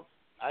you know,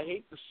 I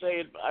hate to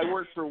say it, but I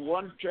worked for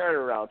one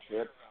charter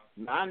outfit,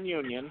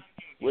 non-union,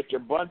 which a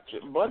bunch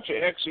of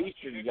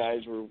ex-Eastern guys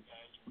were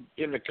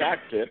in the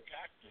cockpit,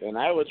 and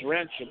I was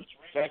wrenching.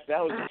 In fact,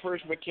 I was the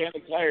first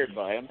mechanic hired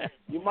by him.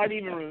 You might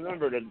even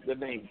remember the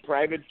name,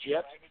 Private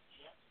Jet.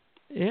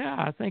 Yeah,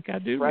 I think I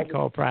do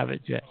recall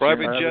Private Jet.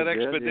 Private Jet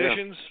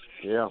Expeditions?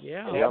 Yeah,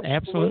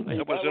 absolutely.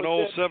 That was an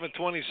old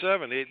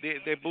 727.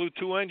 They blew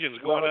two engines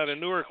going out of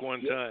Newark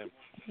one time.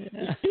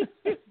 Yeah.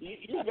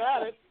 You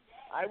got it.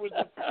 I was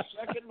the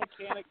second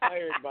mechanic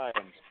hired by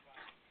him.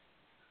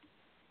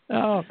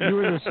 Oh, you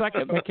were the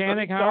second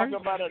mechanic hired?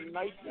 Talk about a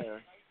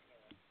nightmare.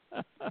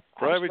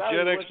 Private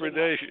Jet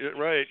Expedition,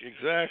 right,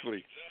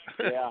 exactly.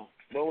 Yeah,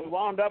 well, we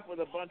wound up with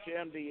a bunch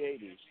of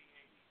MD-80s.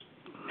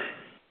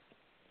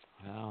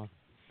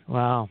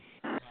 Wow.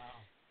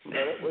 But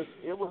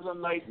it was a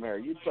nightmare.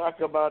 You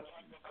talk about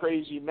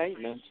crazy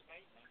maintenance.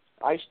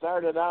 I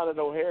started out at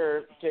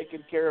O'Hare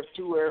taking care of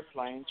two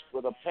airplanes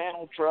with a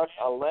panel truck,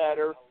 a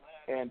ladder,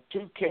 and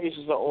 2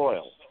 cases of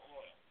oil.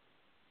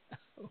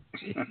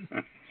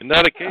 And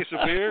not a case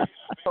of beer?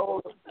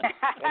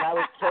 And I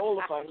was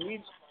told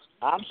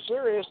I'm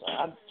serious,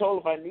 I'm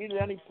told if I needed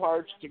any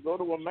parts to go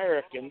to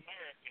American,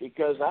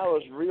 because I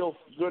was real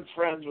good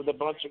friends with a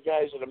bunch of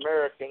guys at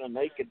American, and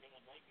they could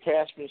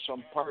pass me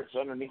some parts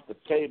underneath the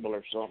table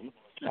or something.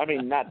 I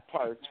mean, not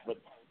parts, but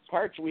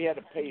parts we had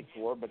to pay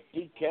for, but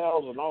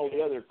decals and all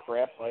the other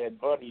crap, I had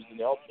buddies that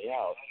helped me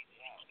out.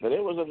 But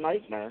it was a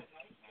nightmare.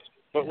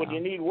 But when you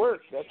need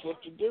work, that's what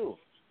you do.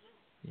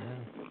 Yeah.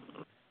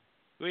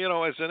 Well, you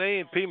know, as an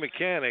A&P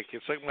mechanic,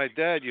 it's like my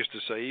dad used to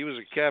say. He was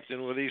a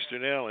captain with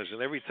Eastern Airlines,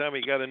 and every time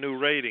he got a new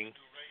rating,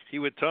 he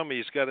would tell me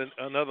he's got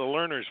another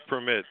learner's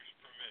permit.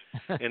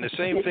 And the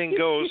same thing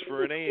goes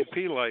for an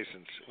A&P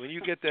license. When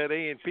you get that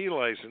A&P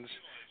license,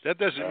 that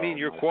doesn't mean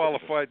you're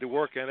qualified to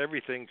work on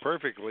everything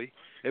perfectly.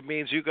 It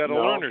means you got a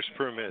learner's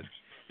permit.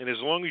 And as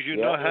long as you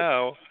know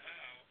how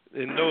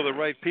and know the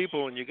right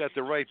people and you got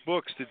the right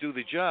books to do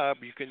the job,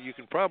 you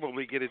can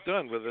probably get it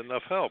done with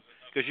enough help,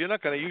 because you're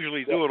not going to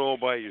usually do it all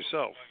by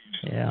yourself.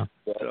 Yeah.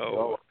 So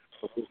no,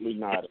 absolutely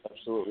not.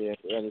 Absolutely.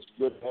 And it's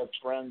good to have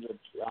friends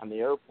on the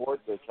airport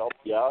that help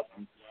you out.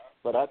 And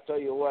But I tell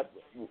you what,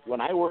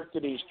 when I worked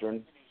at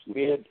Eastern,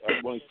 we had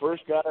when we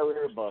first got our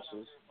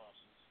Airbuses,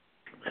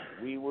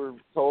 we were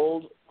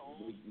told,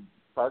 we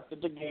parked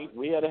at the gate,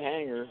 we had a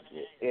hangar,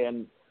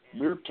 and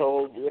we were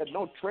told, we had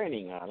no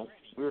training on it.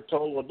 We were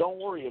told, well, don't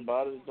worry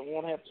about it. You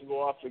won't have to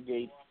go off the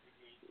gate.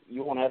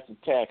 You won't have to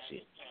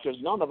taxi. Because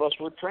none of us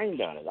were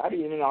trained on it. I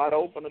didn't even know how to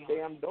open a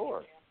damn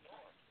door.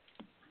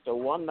 So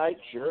one night,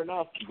 sure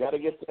enough, you got to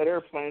get that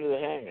airplane to the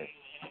hangar.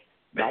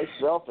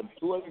 Myself and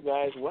two other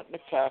guys went in the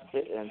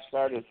cockpit and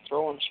started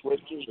throwing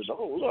switches. And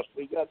oh look,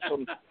 we got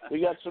some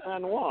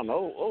N1.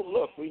 Oh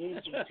look, we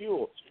need some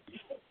fuel.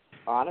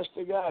 Honest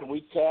to God,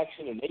 we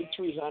taxied an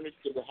A300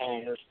 to the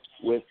hangar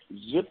with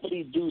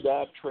zippity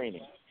doo-dah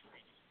training.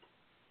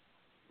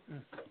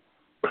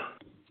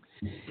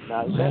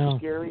 Now is that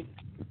scary?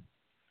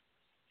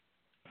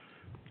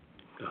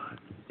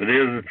 It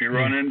is if you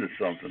run into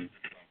something.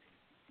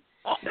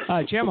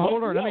 Jim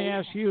Holder, let me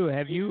ask you,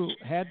 have you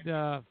had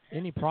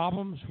any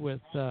problems with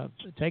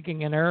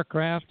taking an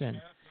aircraft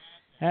and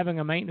having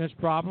a maintenance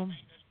problem?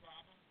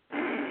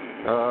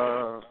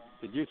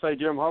 Did you say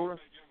Jim Holder?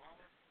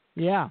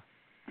 Yeah.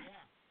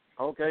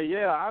 Okay,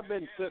 yeah, I've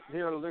been sitting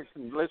here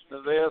listening to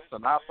this,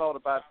 and I thought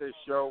about this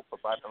show for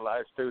about the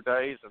last 2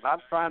 days, and I'm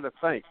trying to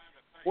think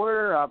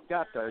where I've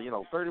got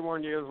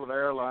 31 years with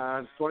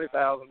airlines,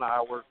 20,000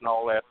 hours and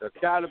all that. There's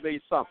got to be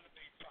something.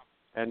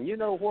 And you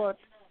know what?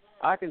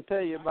 I can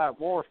tell you about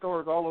war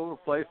stories all over the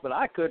place, but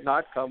I could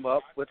not come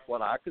up with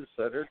what I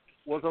considered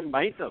was a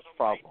maintenance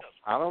problem.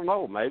 I don't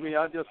know. Maybe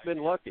I've just been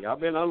lucky. I've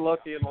been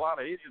unlucky in a lot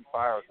of engine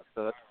fires and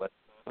such, but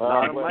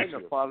not a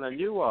maintenance problem I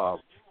knew of.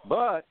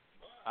 But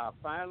I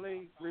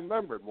finally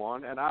remembered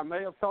one, and I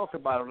may have talked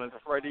about it on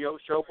this radio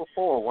show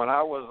before when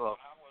I was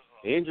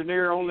an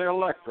engineer on the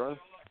Electra,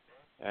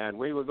 and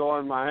we were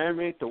going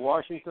Miami to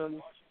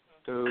Washington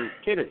to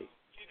Kennedy.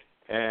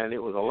 And it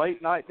was a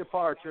late-night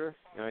departure.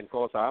 And, of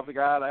course, I was the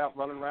guy out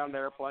running around the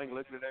airplane,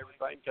 looking at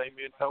everything, came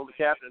in and told the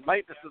captain,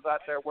 maintenance is out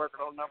there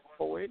working on number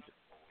 4 engine.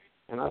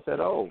 And I said,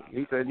 oh.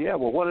 He said, yeah,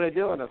 well, what are they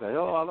doing? I said,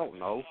 oh, I don't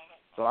know.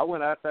 So I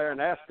went out there and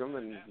asked them,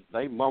 and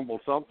they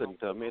mumbled something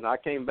to me. And I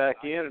came back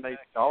in, and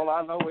all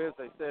I know is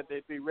they said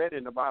they'd be ready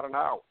in about an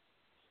hour.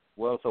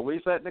 Well, so we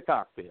sat in the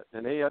cockpit,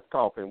 and he had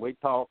coffee, and we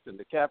talked, and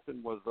the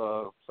captain was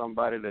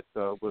somebody that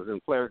was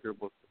in pleasure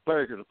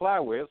to fly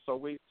with. So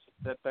we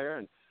sat there,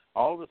 and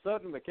all of a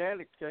sudden, the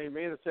mechanics came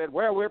in and said,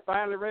 well, we're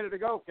finally ready to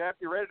go,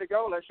 Captain. You ready to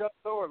go? Let's shut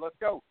the door. Let's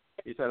go.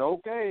 He said,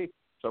 okay.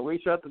 So we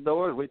shut the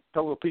doors. We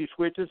told a few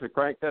switches and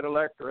cranked that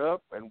Electra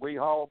up, and we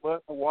hauled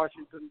butt for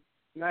Washington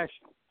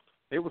National.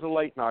 It was a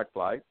late-night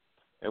flight,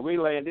 and we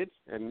landed,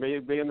 and me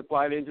being the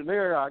flight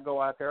engineer, I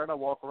go out there and I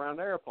walk around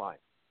the airplane.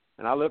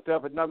 And I looked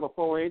up at number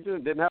 4 engine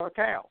and didn't have a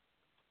cow.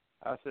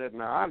 I said,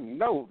 now, I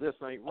know this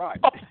ain't right.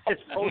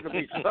 It's supposed to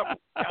be something.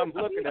 I'm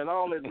looking at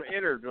all the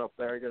innards up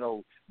there,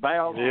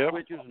 valves,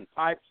 switches, and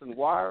pipes and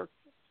wires.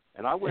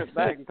 And I went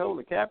back and told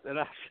the captain,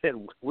 I said,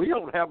 we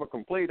don't have a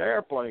complete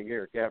airplane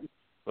here, Captain.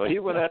 So he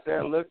went out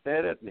there and looked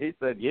at it, and he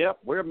said, yep,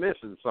 we're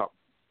missing something.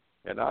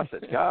 And I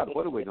said, God,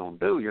 what are we going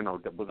to do?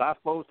 Was I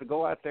supposed to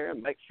go out there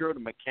and make sure the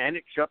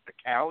mechanic shut the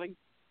cowling?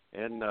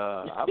 And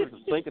I was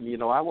just thinking,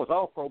 I was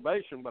off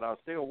probation, but I was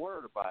still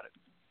worried about it.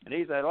 And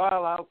he said,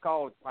 well, I'll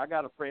call. I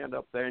got a friend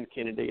up there in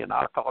Kennedy, and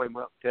I'll call him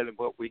up and tell him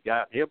what we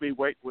got. He'll be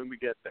waiting when we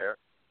get there.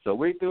 So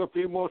we threw a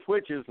few more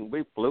switches, and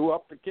we flew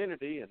up to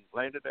Kennedy and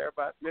landed there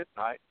about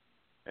midnight.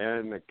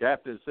 And the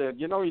captain said,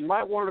 you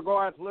might want to go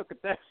out and look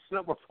at that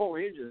number 4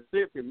 engine and see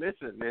if you're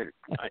missing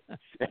anything.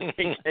 And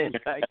he came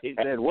back. He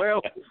said,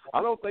 well,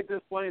 I don't think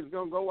this plane's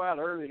going to go out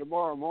early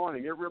tomorrow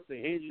morning. It ripped the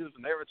hinges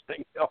and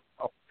everything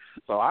else.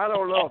 So I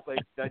don't know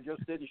if they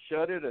just didn't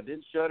shut it or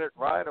didn't shut it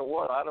right or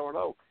what. I don't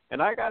know. And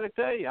I got to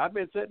tell you, I've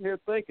been sitting here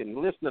thinking,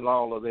 listening to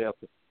all of this,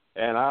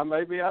 and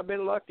maybe I've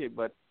been lucky,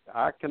 but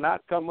I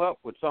cannot come up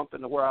with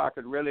something where I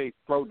could really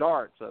throw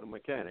darts at a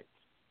mechanic.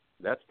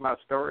 That's my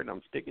story, and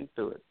I'm sticking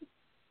to it.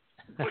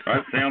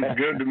 That sounds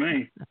good to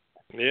me.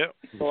 Yep.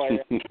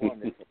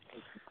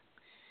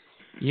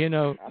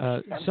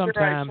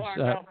 Sometimes.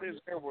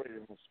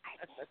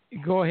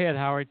 Go ahead,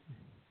 Howard.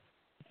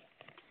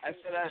 I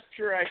said, I'm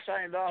sure I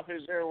signed off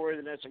his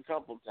airworthiness a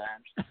couple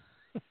times.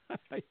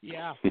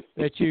 Yeah,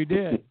 that you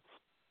did.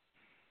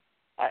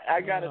 I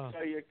got to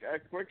tell you a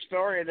quick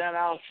story, and then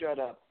I'll shut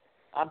up.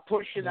 I'm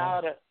pushing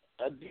out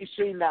a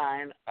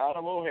DC-9 out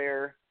of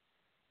O'Hare,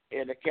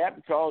 and the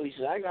captain called. He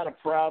said, I got a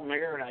problem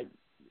here, and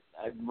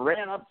I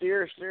ran up the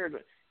air stair,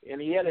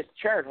 and he had a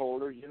chart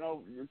holder,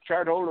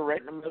 chart holder right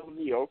in the middle of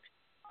the yoke,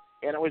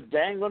 and it was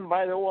dangling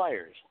by the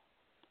wires.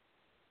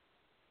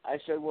 I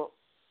said, well,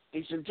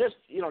 he said, just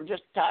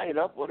tie it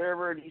up,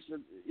 whatever, and he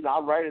said,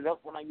 I'll write it up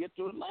when I get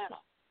to Atlanta.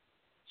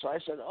 So I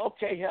said,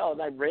 okay, hell,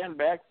 and I ran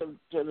back to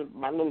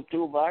my little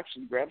toolbox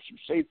and grabbed some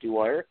safety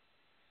wire,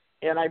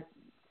 and I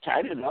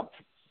tied it up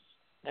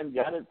and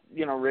got it,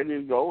 ready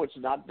to go. It's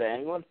not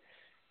dangling.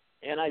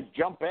 And I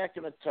jumped back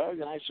in the tug,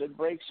 and I said,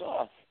 brakes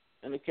off.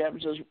 And the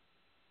captain says,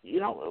 he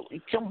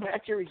come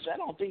back here. He said, I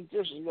don't think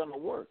this is going to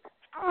work.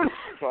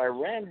 So I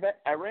ran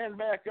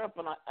back up,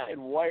 and I had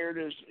wired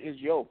his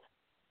yoke.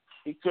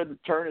 he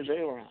couldn't turn his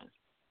aileron.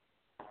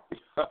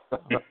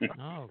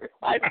 Oh.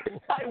 I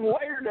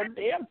wired a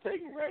damn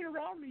thing right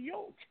around the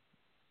yoke.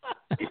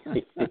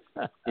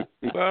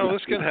 Well,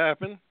 this can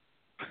happen.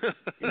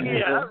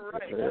 Yeah,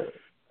 right.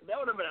 That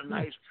would have been a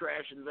nice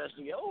crash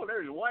investigation. Oh,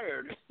 there's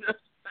wired.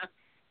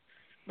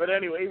 But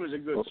anyway, he was a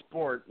good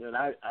sport, and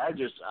I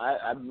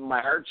my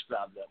heart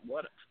stopped.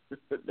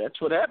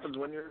 That's what happens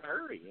when you're in a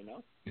hurry, you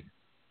know.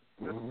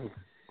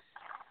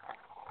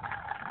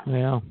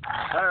 Yeah.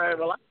 All right.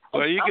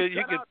 Well, you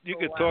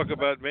could talk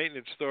about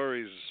maintenance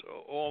stories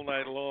all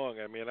night long.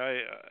 I mean,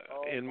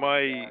 in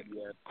my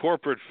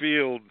corporate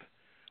field,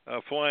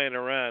 flying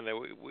around,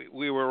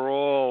 we were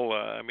all.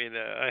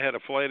 I had a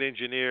flight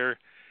engineer,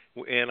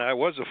 and I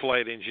was a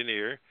flight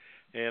engineer,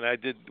 and I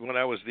did when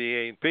I was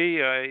the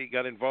A&P. I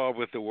got involved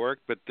with the work,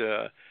 but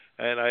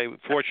and I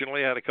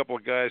fortunately had a couple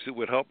of guys who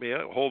would help me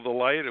hold the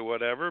light or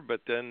whatever.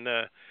 But then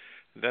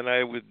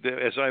I would,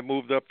 as I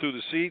moved up through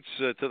the seats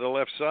to the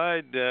left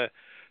side.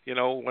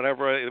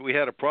 Whenever we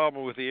had a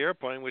problem with the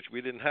airplane, which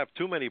we didn't have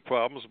too many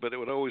problems, but it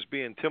would always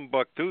be in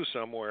Timbuktu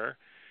somewhere,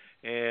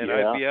 and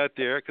I'd be out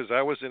there because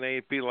I was an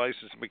A&P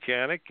licensed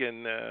mechanic,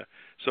 and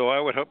so I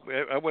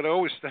would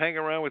always hang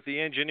around with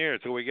the engineer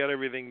until we got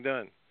everything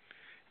done.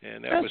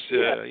 And that was,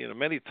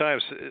 many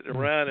times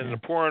around in the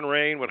pouring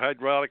rain with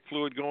hydraulic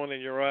fluid going in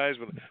your eyes,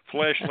 with a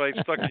flashlight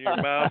stuck in your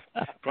mouth,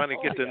 trying to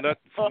get the nut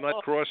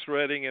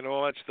cross-threading and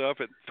all that stuff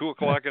at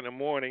 2:00 in the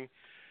morning.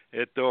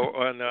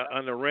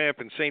 On the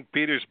ramp in St.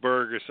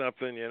 Petersburg or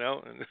something,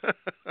 one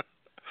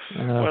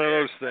of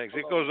those things.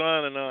 It goes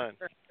on and on.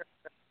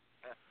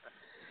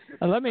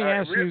 Let me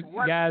ask you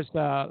guys,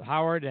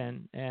 Howard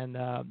and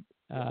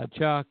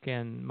Chuck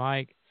and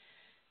Mike,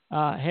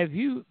 have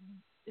you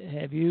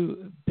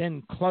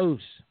been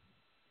close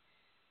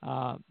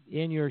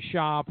in your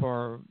shop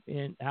or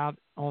out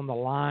on the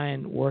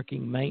line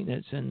working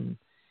maintenance and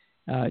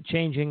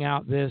changing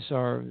out this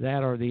or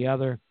that or the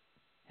other?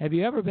 Have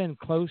you ever been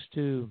close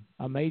to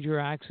a major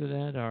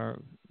accident or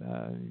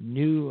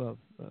knew of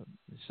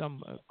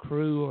some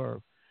crew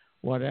or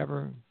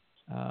whatever?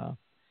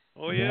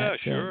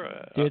 Sure.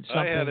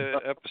 I had an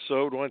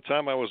episode one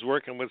time. I was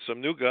working with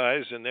some new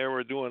guys, and they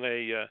were doing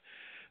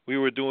we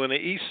were doing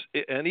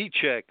an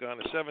E-check on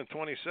a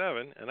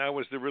 727, and I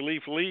was the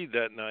relief lead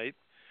that night.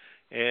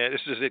 And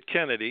this is at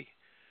Kennedy.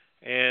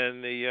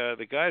 And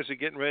the guys are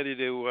getting ready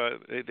to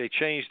they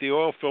changed the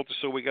oil filter,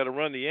 so we got to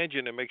run the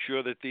engine and make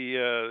sure that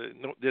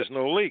there's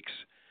no leaks.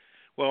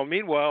 Well,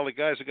 meanwhile, the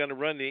guys are going to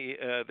run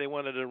they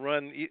wanted to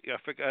run, I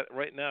forgot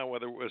right now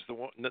whether it was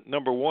the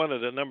number 1 or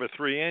the number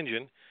 3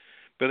 engine,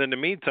 but in the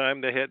meantime,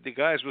 the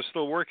guys were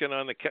still working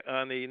on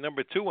the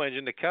number 2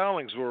 engine. The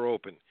cowlings were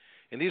open,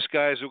 and these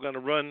guys were going to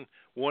run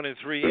 1 and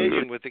 3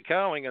 engine with the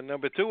cowling on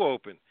number 2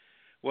 open.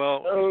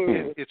 Well,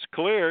 it's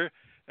clear.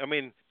 I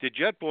mean, the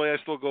jet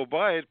blast will go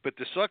by it, but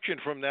the suction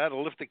from that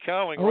will lift the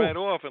cowling right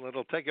off, and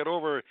it'll take it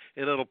over,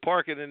 and it'll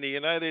park it in the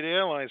United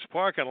Airlines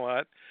parking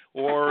lot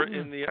or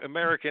in the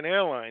American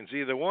Airlines,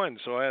 either one.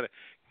 So I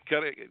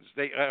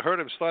heard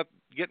them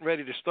getting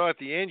ready to start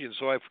the engine,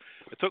 so I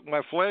took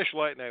my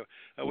flashlight and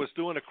I was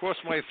doing across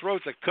my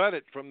throat to cut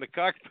it from the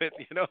cockpit,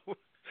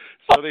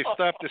 So they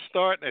stopped the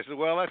start, and I said,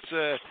 "Well,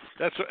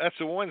 that's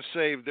the one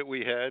save that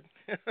we had."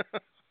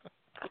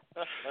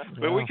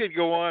 But we could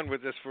go on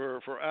with this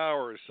for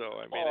hours. So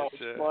I mean,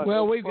 it's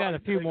well, we've got a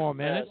few more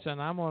minutes, and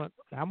I'm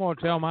gonna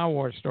tell my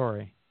war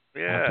story.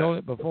 Yeah, I told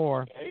it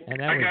before, and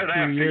that was a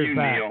few years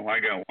back. Neil. I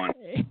got one.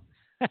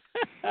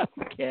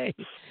 Okay.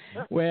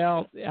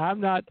 Well, I'm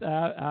not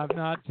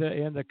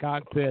in the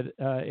cockpit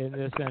in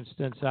this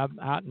instance. I'm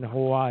out in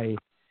Hawaii,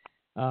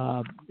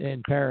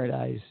 in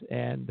Paradise,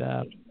 and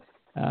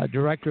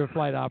director of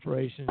flight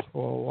operations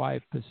for Hawaii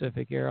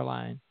Pacific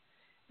Airline.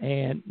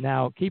 And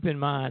now, keep in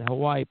mind,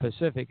 Hawaii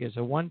Pacific is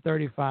a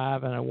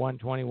 135 and a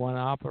 121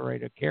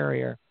 operator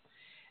carrier,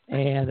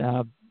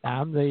 and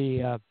I'm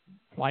the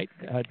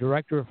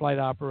director of flight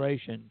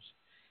operations.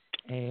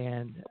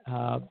 And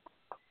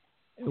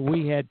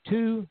we had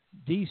 2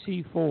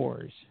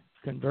 DC-4s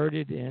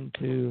converted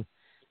into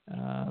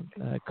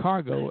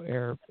cargo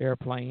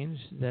airplanes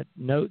that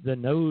the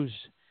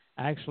nose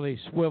actually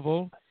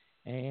swiveled,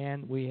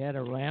 and we had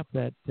a ramp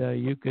that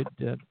you could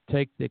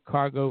take the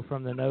cargo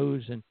from the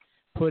nose and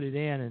put it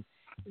in. And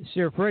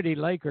Sir Freddie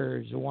Laker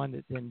is the one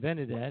that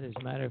invented that. As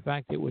a matter of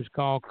fact, it was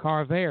called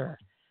Carvair,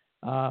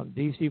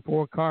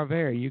 DC-4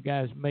 Carvair. You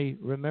guys may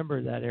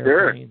remember that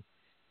airplane.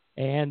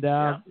 Sure. And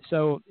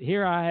so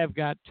here I have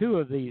got 2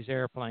 of these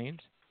airplanes,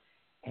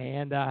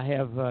 and I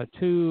have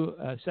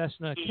 2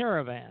 Cessna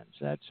Caravans.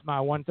 That's my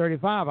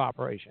 135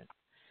 operation.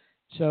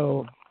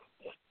 So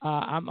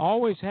I'm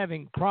always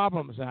having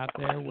problems out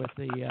there with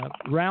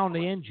around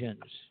the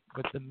engines,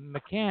 with the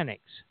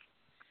mechanics.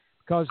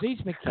 Because these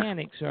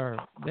mechanics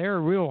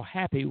they're real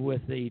happy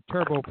with the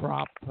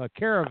turboprop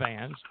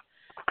Caravans,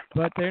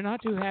 but they're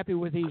not too happy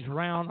with these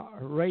round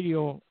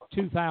radial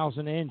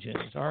 2000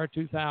 engines,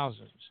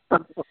 R2000s,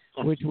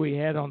 which we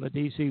had on the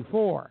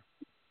DC-4.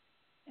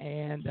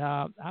 And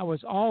I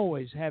was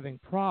always having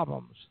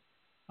problems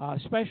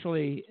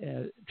especially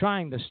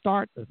trying to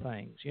start the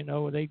things.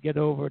 They'd get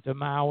over to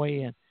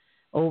Maui and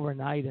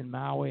overnight in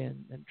Maui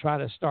and try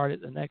to start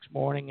it the next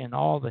morning, and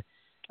all the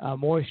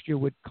moisture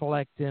would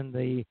collect in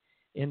the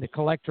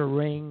collector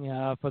ring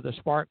for the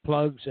spark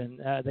plugs, and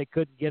they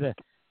couldn't get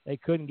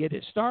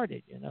it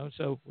started.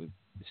 So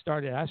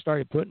I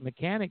started putting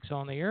mechanics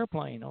on the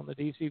airplane, on the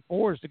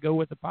DC-4s, to go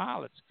with the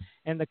pilots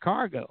and the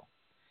cargo,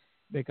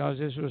 because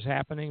this was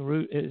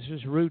happening. This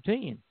was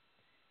routine.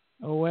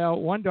 Well,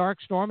 one dark,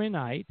 stormy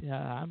night,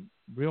 I'm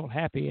real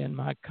happy in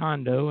my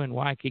condo in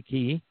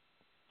Waikiki.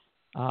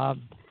 I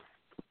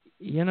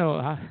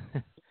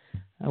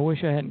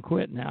wish I hadn't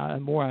quit now. The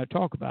more I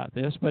talk about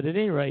this, but at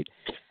any rate,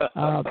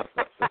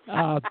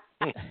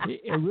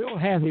 real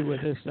happy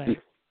with this thing.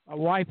 My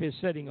wife is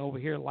sitting over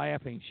here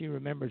laughing. She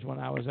remembers when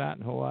I was out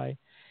in Hawaii.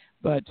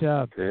 But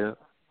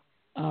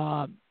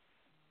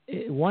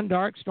one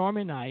dark,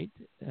 stormy night,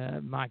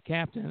 my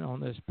captain on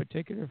this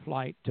particular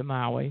flight to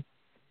Maui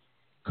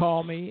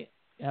called me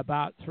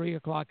about 3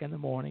 o'clock in the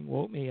morning,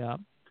 woke me up,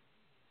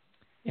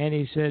 and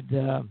he said,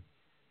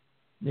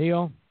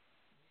 Neil,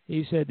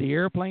 he said, the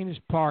airplane is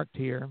parked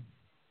here.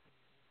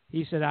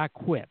 He said, I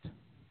quit.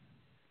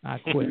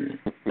 And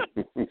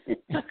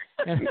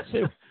I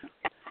said,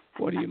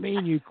 what do you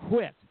mean you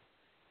quit?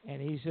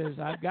 And he says,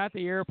 I've got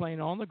the airplane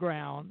on the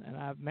ground, and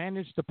I've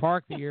managed to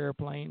park the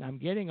airplane. I'm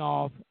getting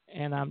off,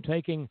 and I'm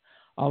taking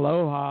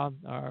Aloha,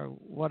 or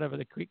whatever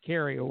the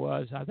carrier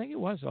was. I think it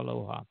was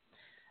Aloha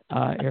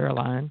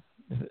airline.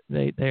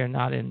 They are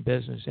not in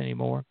business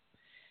anymore.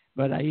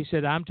 But he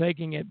said, I'm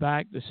taking it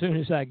back as soon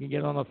as I can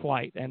get on a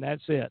flight, and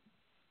that's it.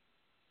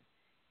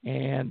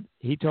 And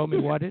he told me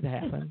what had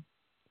happened.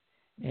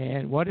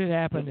 And what had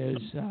happened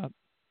is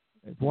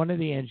one of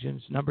the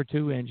engines, number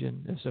 2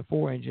 engine, it's a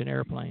 4-engine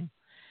airplane,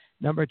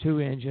 number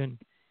 2 engine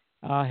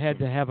had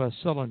to have a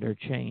cylinder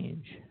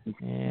change.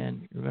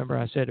 And remember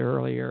I said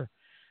earlier,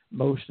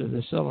 most of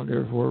the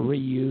cylinders were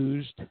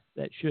reused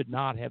that should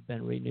not have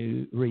been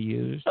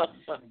reused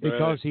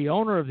because the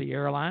owner of the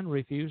airline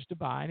refused to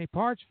buy any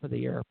parts for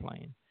the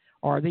airplane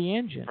or the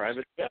engine.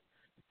 Private jet.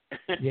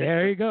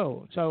 There you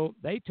go. So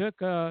they took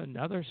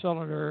another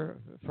cylinder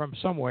from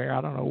somewhere, I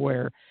don't know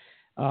where,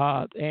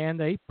 and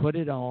they put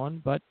it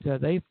on, but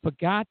they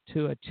forgot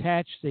to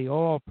attach the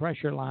oil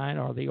pressure line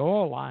or the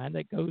oil line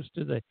that goes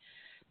to the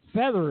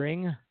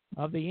feathering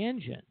of the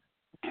engine,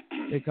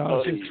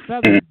 because it's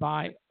feathered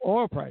by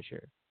oil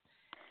pressure.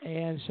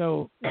 And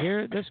so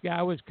here this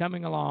guy was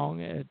coming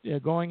along,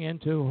 going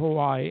into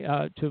Hawaii,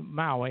 to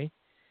Maui,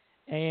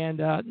 and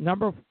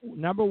number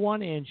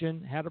 1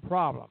 engine had a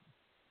problem.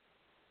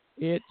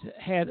 It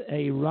had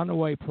a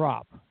runaway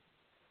prop.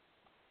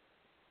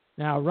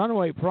 Now, a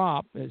runaway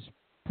prop is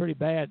pretty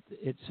bad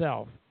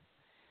itself,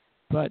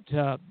 but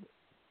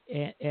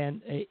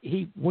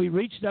we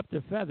reached up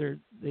to feather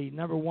the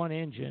number 1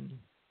 engine,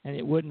 and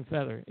it wouldn't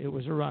feather. It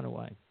was a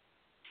runaway.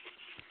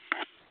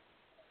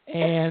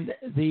 And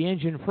the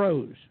engine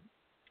froze.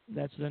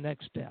 That's the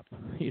next step.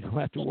 You don't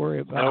have to worry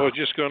about. I was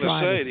just going to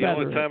say, the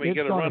only time you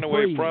get a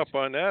runaway prop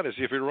on that is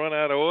if you run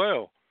out of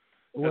oil.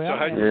 That's a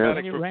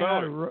hydrostatic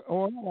propellant.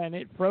 Oil, and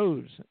it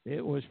froze.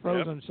 It was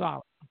frozen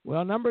solid.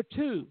 Well, number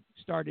 2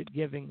 started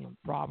giving him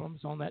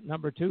problems on that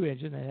number 2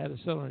 engine that had a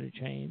cylinder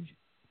change.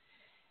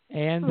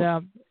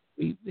 And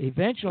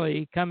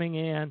eventually coming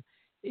in,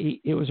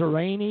 it was a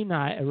rainy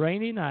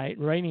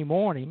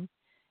morning,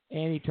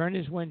 and he turned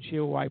his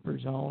windshield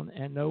wipers on,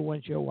 and no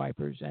windshield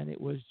wipers, and it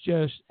was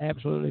just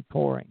absolutely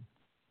pouring.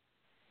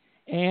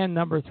 And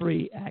number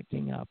 3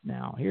 acting up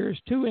now. Here's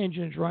 2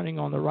 engines running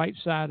on the right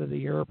side of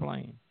the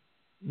airplane.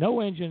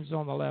 No engines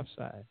on the left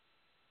side.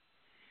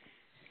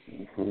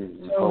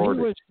 So he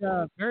was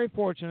very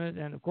fortunate,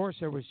 and of course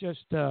there was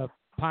just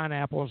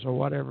pineapples or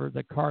whatever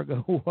the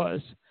cargo was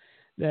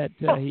that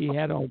he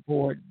had on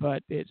board,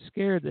 but it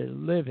scared the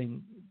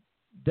living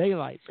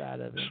daylights out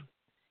of him.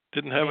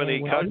 Didn't have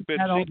any cockpit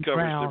seat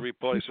covers to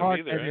replace him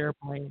either.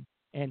 Airplane,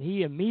 and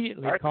he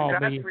immediately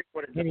called me,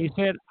 and he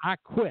said, I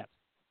quit.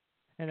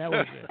 And that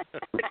was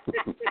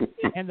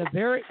it. And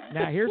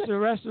now here's the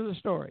rest of the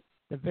story.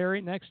 The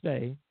very next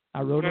day,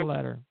 I wrote a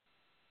letter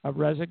of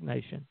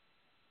resignation,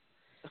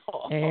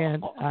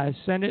 and I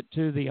sent it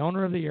to the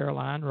owner of the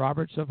airline,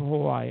 Roberts of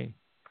Hawaii.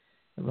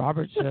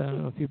 Roberts, I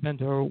don't know if you've been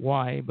to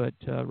Hawaii, but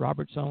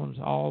Roberts owns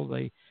all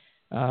the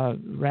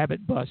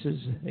rabbit buses.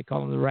 They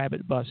call them the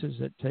rabbit buses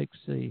that takes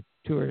the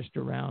tourist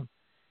around,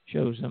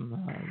 shows them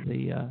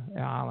the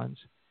islands.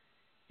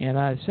 And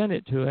I sent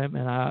it to him,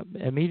 and I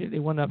immediately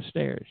went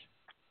upstairs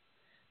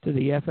to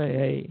the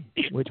FAA,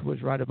 which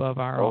was right above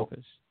our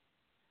office.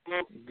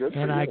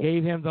 And I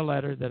gave him the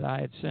letter that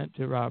I had sent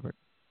to Robert.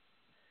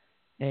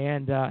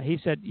 And he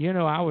said,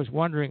 I was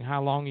wondering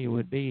how long you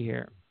would be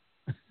here.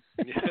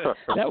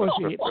 That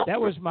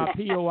was my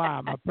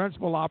POI, my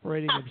principal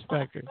operating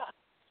inspector.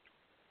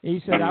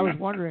 He said, I was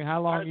wondering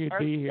how long you'd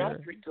be here.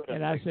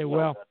 And I said,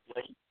 well,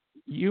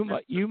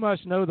 you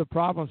must know the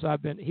problems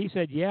I've been. He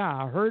said,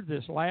 yeah, I heard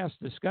this last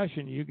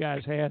discussion you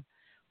guys had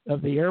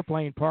of the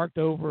airplane parked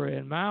over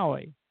in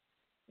Maui.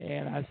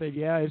 And I said,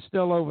 yeah, it's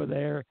still over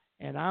there.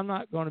 and I'm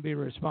not going to be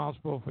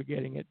responsible for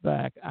getting it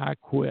back. I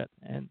quit.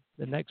 And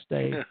the next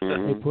day,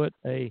 they put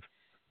a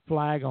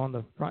flag on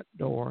the front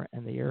door,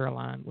 and the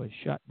airline was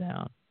shut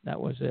down. That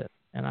was it.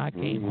 And I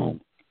came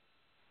home.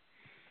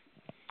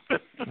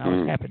 I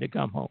was happy to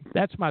come home.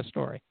 That's my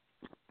story.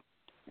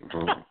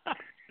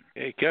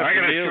 Hey,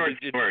 Captain Neal,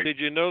 did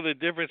you know the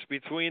difference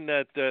between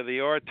that the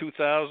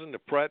R2000, the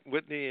Pratt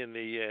Whitney, and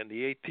the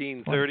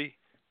 1830?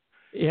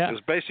 Yeah, it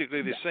was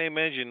basically the same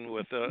engine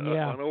with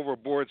on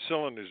overboard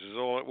cylinders is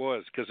all it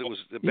was, because it was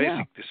the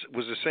basic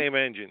was the same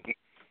engine.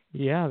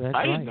 Yeah, that's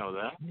right. I didn't know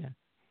that.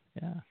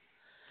 Yeah.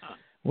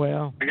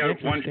 Well, I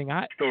got one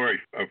story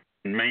of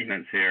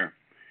maintenance here.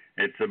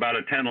 It's about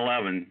a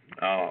 1011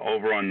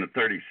 over on the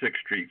 36th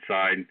Street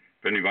side.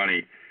 If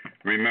anybody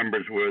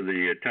remembers where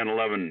the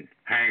 1011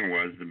 hangar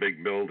was, the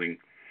big building,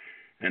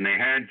 and they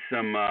had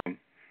some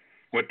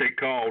what they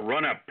call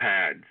run-up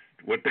pads.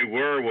 What they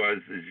were was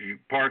is you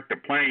parked the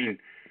plane,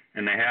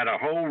 and they had a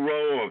whole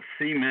row of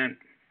cement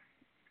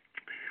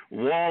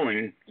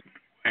walling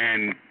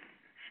and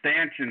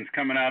stanchions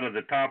coming out of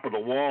the top of the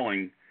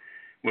walling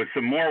with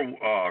some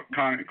more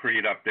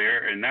concrete up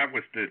there, and that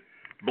was to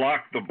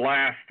block the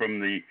blast from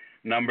the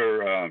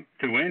number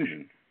 2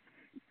 engine.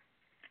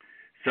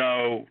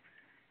 So,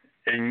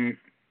 and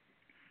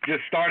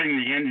just starting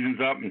the engines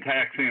up and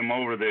taxiing them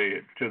over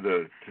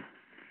to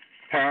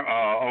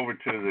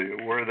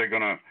where they're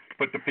going to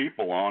put the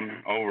people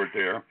on over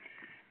there,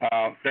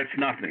 that's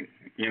nothing.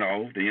 You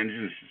know, the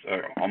engines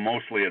are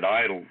mostly at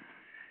idle.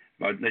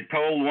 But they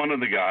told one of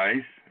the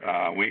guys,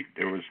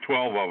 there was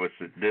 12 of us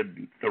that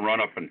did the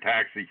run-up and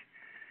taxi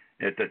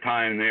at the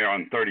time there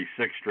on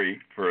 36th Street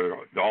for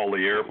all the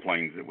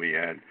airplanes that we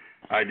had.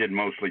 I did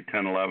mostly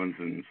 1011s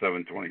and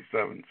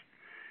 727s.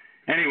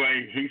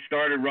 Anyway, he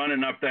started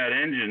running up that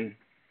engine,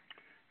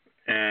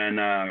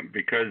 and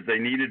because they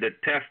needed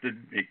it tested,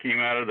 it came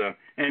out of the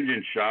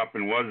engine shop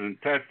and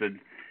wasn't tested,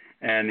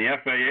 and the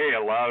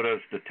FAA allowed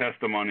us to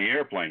test them on the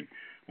airplane.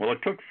 Well,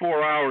 it took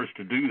 4 hours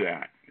to do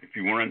that. If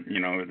you weren't,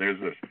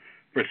 there's this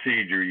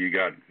procedure. You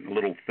got a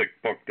little thick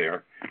book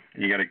there,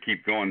 and you got to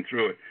keep going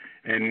through it.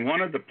 And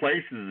one of the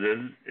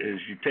places is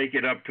you take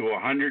it up to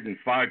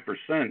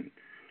 105%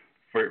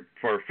 for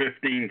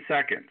 15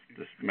 seconds,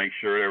 just to make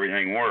sure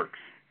everything works.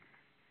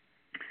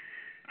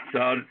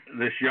 So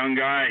this young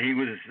guy, he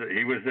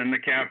was in the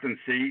captain's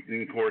seat,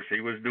 and of course he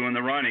was doing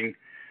the running,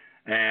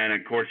 and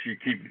of course you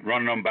keep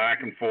running them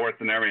back and forth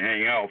and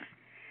everything else.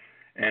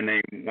 And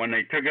when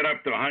they took it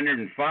up to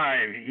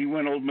 105, he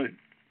went a little bit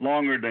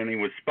longer than he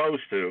was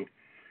supposed to.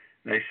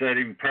 They said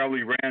he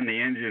probably ran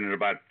the engine at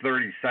about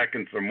 30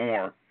 seconds or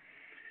more,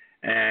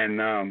 and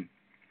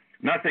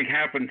nothing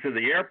happened to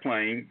the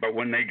airplane. But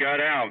when they got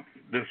out,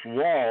 this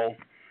wall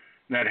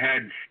that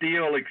had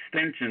steel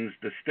extensions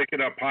to stick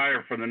it up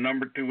higher for the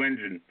number 2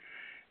 engine,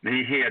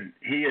 he had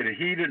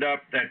heated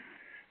up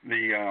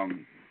the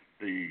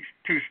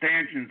 2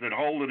 stanchions that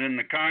hold it in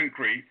the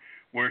concrete,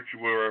 which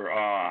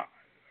were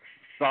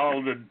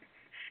solid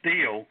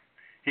steel.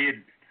 He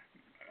had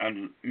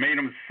made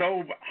them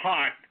so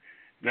hot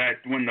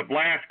that when the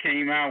blast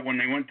came out, when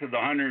they went to the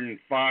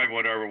 105,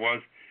 whatever it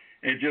was,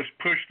 it just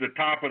pushed the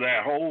top of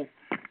that whole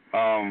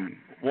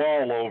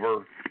wall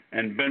over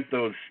and bent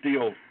those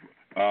steel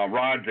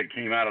rods that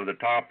came out of the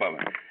top of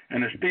it.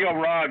 And the steel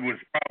rod was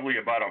probably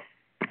about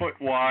a foot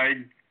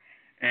wide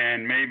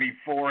and maybe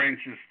 4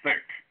 inches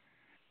thick.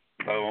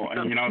 So,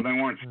 and, they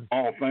weren't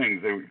small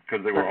things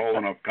because they were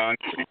holding up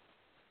concrete.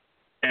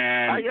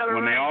 And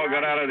when they all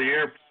got out of the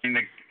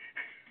airplane,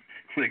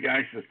 the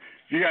guy says,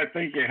 "Gee, I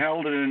think you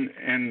held it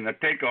in the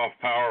takeoff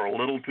power a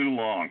little too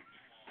long."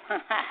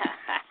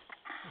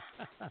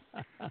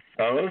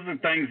 So those are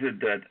things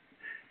that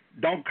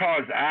don't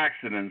cause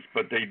accidents,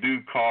 but they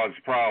do cause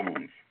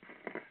problems.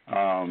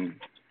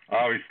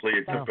 Obviously,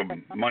 it took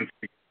them months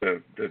to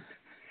get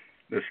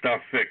the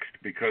stuff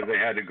fixed because they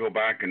had to go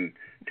back and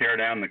tear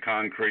down the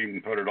concrete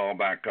and put it all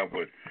back up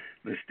with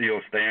the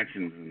steel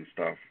stanchions and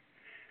stuff.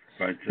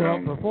 But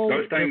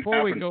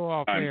before we go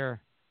off there,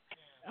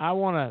 I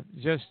want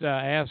to just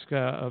ask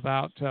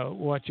about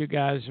what's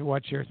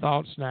your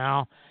thoughts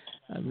now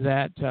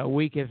that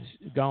week has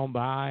gone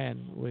by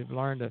and we've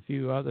learned a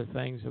few other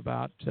things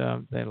about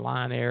the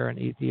Lion Air and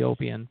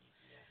Ethiopian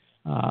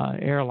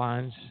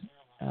Airlines.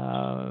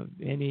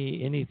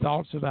 Any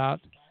thoughts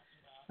about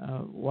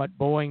what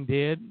Boeing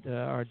did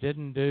or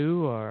didn't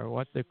do, or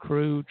what the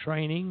crew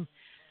training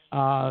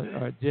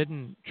or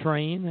didn't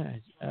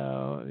train?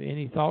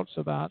 Any thoughts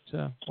about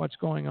what's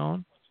going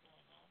on?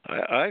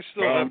 I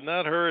still have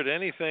not heard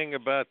anything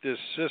about this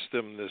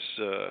system,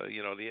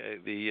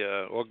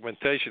 the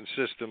augmentation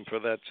system for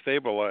that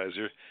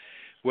stabilizer,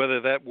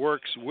 whether that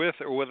works with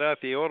or without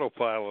the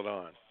autopilot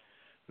on.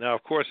 Now,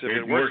 of course, if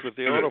it works with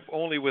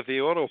only with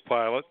the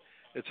autopilot,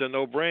 it's a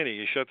no-brainer.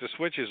 You shut the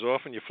switches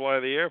off and you fly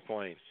the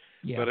airplane.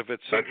 Yeah. But if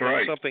it's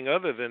something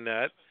other than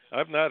that,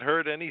 I've not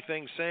heard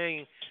anything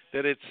saying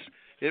that it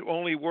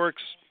only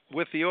works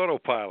with the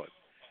autopilot.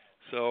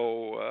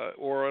 So,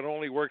 or it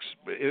only works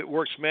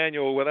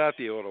manual without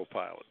the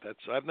autopilot.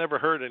 I've never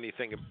heard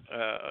anything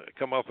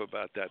come up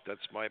about that. That's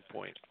my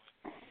point.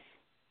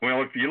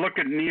 Well, if you look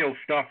at Neil's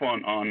stuff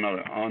on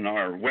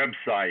our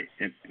website,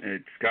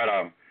 it's got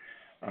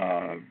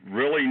a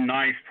really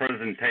nice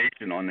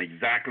presentation on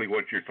exactly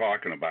what you're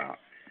talking about.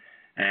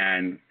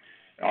 And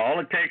all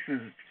it takes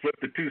is flip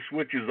the two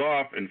switches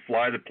off and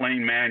fly the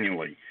plane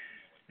manually.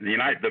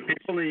 The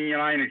people in the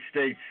United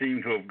States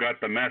seem to have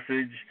got the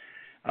message.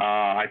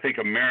 I think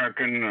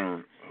American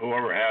or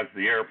whoever has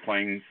the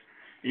airplanes,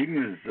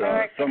 even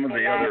as some of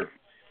the other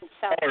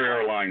smaller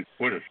airlines,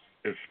 what is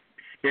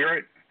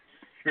Spirit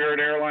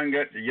Airline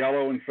got the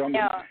yellow and some?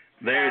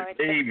 They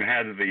even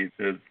had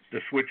the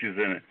switches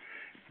in it.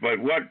 But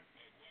what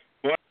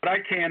I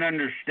can't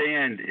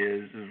understand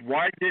is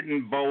why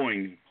didn't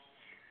Boeing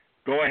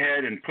go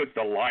ahead and put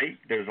the light?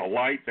 There's a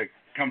light that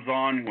comes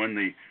on when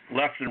the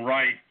left and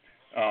right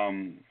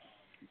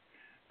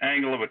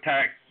angle of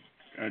attack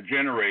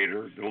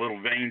generator, the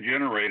little vane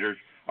generators,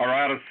 are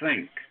out of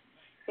sync.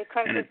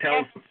 And it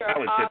tells the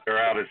pilot that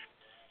they're out of sync.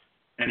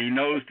 And he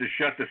knows to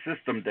shut the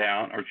system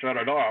down or shut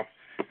it off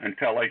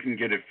until they can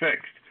get it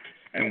fixed.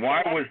 And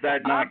why was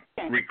that not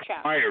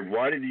required?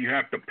 Why did you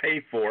have to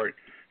pay for it?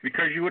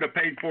 Because you would have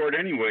paid for it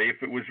anyway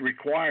if it was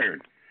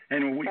required.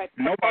 And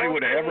nobody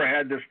would have ever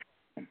had this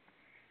problem.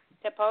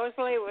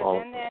 Supposedly it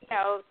was in their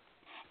notes.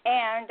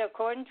 And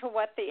according to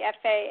what the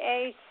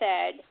FAA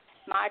said,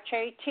 March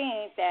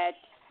 18th, that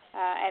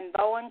and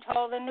Bowen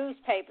told the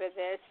newspaper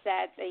this,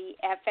 that the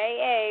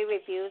FAA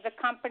reviewed the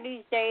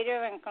company's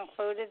data and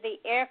concluded the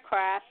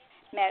aircraft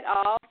met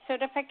all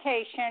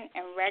certification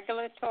and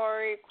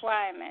regulatory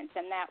requirements,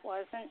 and that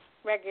wasn't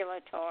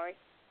regulatory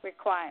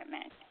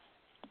requirement.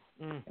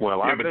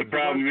 Well, I bet the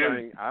problem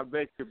is, I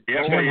bet you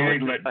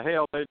the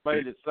hell they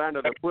made it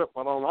standard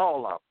equipment on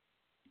all of them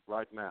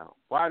right now.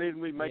 Why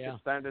didn't we make it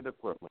standard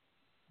equipment?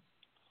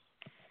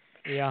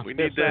 Yeah, we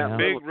need that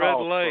big red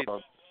light.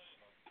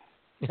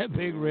 That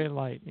big red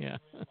light, yeah.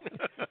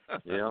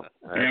 Yeah,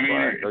 that's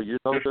right. So you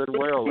know good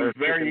well they're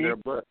kicking their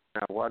butt.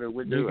 Now, why did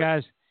we do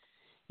it?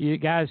 You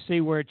guys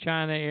see where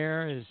China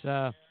Air is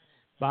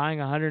buying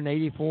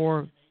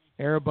 184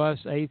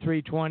 Airbus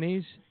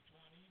A320s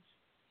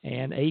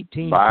and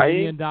 $18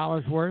 billion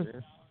worth?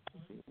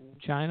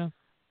 China?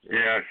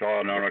 Yeah, I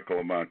saw an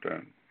article about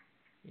that.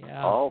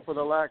 Yeah. All for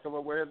the lack of a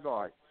red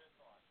light.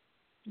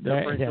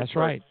 That's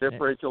right.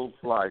 Differential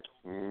flight.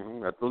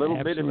 Mm-hmm. That's a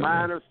little bitty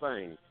minor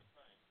thing.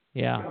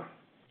 Yeah.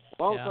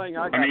 One thing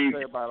I got to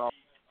say about all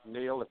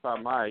Neil, if I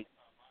might,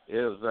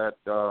 is that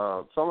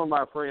some of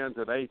my friends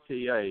at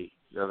ATA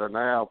that are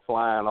now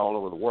flying all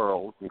over the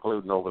world,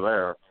 including over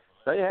there,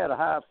 they had a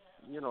high,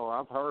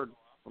 I've heard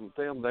from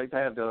them they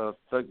had a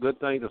good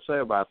thing to say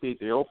about the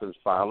Ethiopian's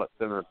pilots,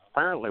 and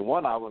apparently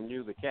one of them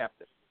knew the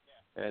captain,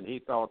 and he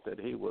thought that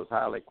he was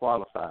highly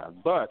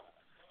qualified. But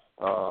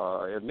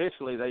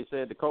initially they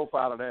said the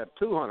co-pilot had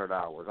 200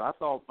 hours. I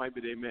thought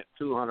maybe they meant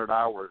 200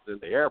 hours in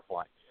the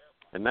airplane.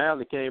 And now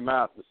they came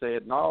out and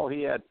said, no,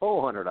 he had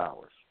 400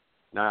 hours.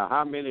 Now,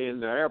 how many in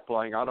the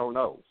airplane, I don't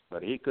know.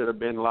 But he could have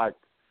been like,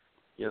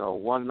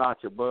 one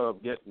notch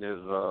above getting his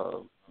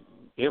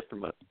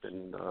instrument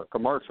in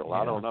commercial.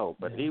 Yeah. I don't know.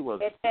 But he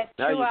was,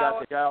 now you got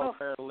the guy up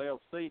there in the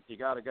left seat. You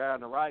got a guy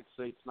in the right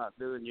seat. It's not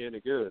doing you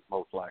any good,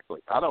 most likely.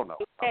 I don't know.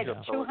 He said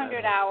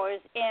 200 hours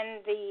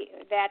in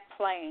that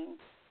plane.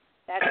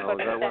 That's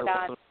what it said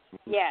on.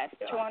 Yes,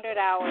 200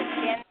 hours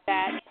in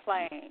that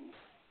plane.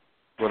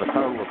 With a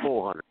total of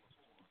 400.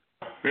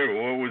 Yeah,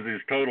 what was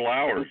his total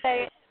hours?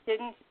 It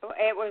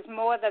was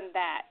more than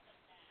that.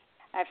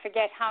 I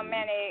forget how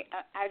many.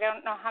 I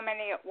don't know how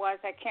many it was.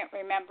 I can't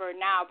remember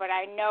now, but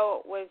I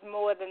know it was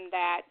more than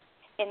that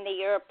in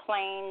the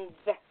airplanes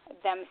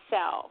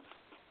themselves.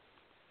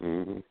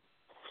 Mm-hmm.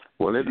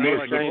 Well, it'd be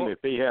a shame if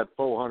he had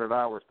 400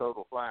 hours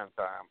total flying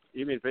time.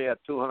 Even if he had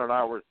 200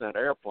 hours in that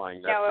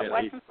airplane, no, it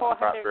wasn't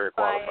 400 very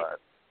qualified.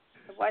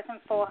 It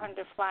wasn't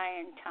 400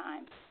 flying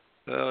time.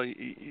 Well,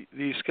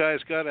 these guys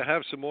got to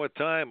have some more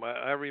time.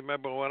 I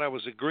remember when I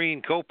was a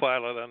green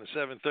co-pilot on the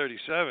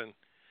 737,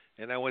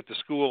 and I went to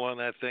school on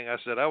that thing. I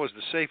said I was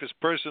the safest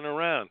person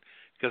around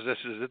because I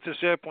said if this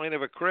airplane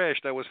ever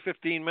crashed, I was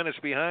 15 minutes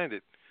behind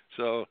it.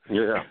 So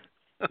yeah.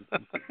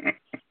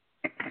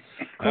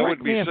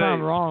 Correct me if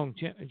I'm wrong,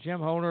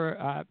 Jim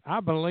Holder. I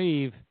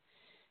believe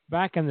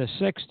back in the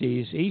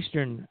 60s,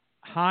 Eastern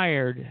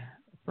hired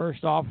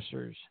first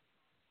officers,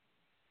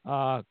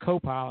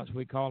 co-pilots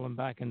we call them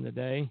back in the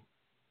day,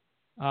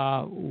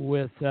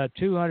 with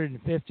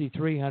 250,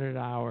 300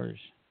 hours.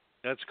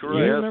 That's correct.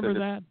 You remember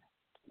that?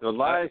 The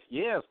last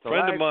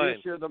friend of mine.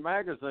 issue of the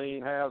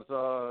magazine has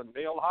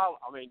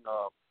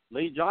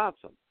Lee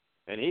Johnson,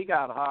 and he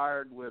got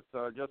hired with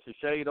just a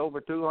shade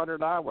over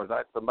 200 hours.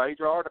 That's the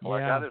major article.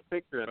 Yeah. I got his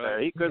picture in there.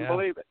 He couldn't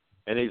believe it.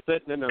 And he's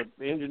sitting in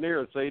the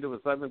engineer's seat of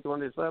a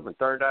 727.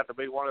 Turned out to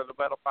be one of the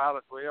better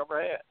pilots we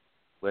ever had.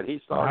 But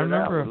he started I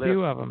remember out a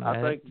few of them. I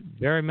think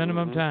very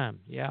minimum time.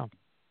 Yeah.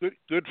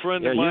 Good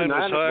friend of mine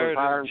was hired.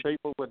 Hiring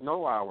people with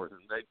no hours,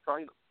 and they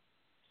train them.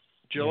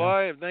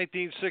 July of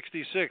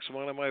 1966,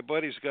 one of my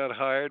buddies got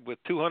hired with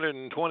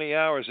 220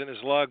 hours in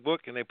his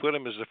logbook, and they put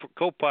him as a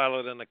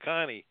co-pilot on the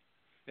Connie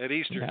at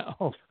Eastern. Yeah.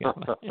 Oh,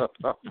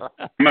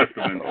 must have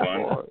been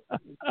fun.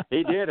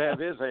 He did have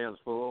his hands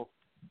full.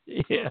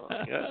 Yeah.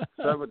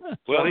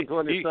 Well,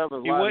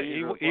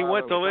 he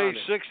went till age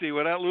 60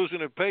 without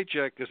losing a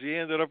paycheck because he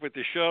ended up with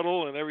the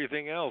shuttle and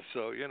everything else.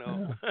 So, you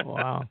know.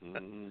 Wow.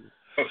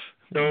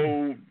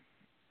 So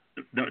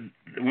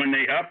when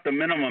they up the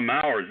minimum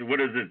hours,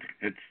 what is it?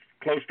 It's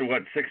close to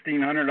what,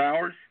 1,600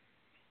 hours?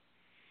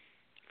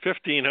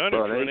 1,500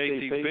 for an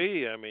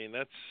ATP. I mean,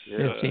 that's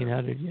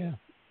 1,500. Yeah.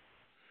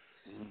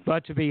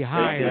 But to be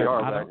hired,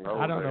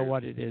 I don't know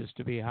what it is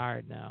to be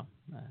hired now.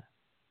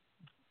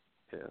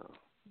 Yeah.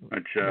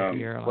 Which,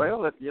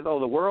 well,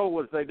 the world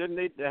was, they didn't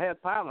need to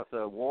have pilots.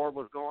 The war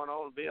was going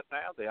on in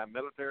Vietnam. The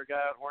military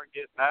guys weren't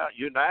getting out.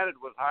 United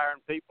was hiring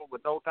people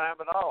with no time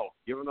at all,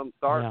 giving them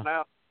starting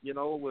out,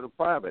 with a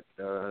private.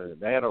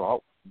 They had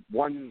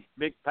one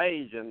big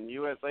page in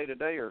USA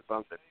Today or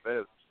something that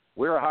says,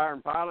 we're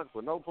hiring pilots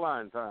with no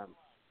flying time.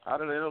 How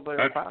do they know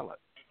they're a pilot?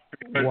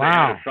 Wow. They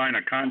had to sign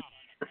a contract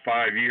for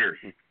 5 years.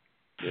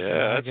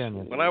 Yeah,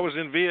 when I was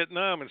in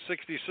Vietnam in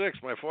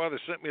 '66, my father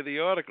sent me the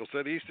article,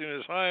 said Eastern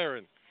is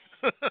hiring.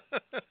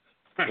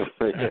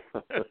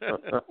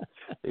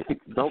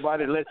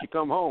 Nobody let you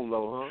come home,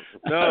 though,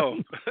 huh? No.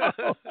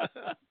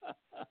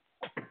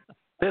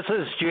 This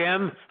is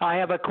Jim. I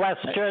have a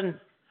question.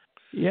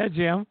 Yeah,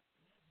 Jim.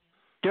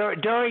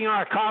 During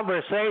our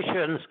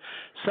conversations,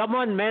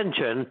 someone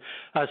mentioned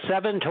a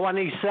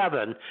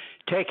 727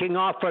 taking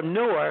off from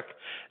Newark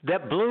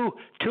that blew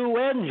 2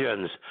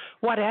 engines.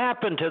 What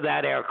happened to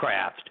that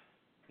aircraft?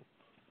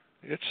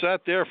 It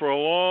sat there for a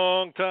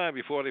long time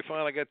before they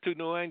finally got 2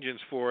 new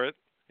engines for it,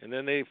 and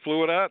then they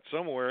flew it out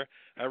somewhere.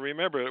 I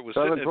remember it was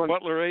sitting at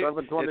Butler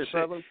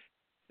 727?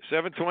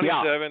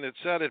 727. Yeah. It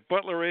sat at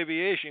Butler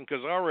Aviation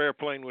because our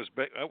airplane was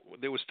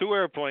there was 2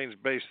 airplanes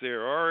based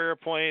there, our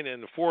airplane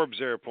and the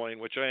Forbes airplane,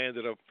 which I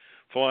ended up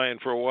flying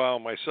for a while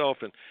myself.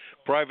 And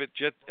Private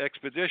Jet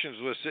Expeditions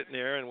was sitting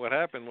there, and what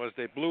happened was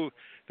they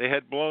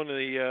had blown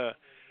the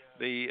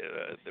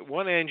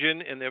one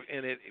engine, and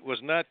it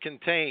was not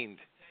contained,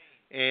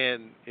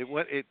 and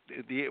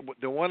the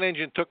one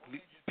engine took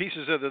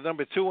pieces of the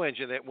number 2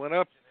 engine that went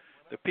up.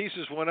 The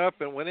pieces went up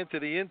and went into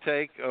the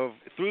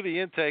through the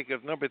intake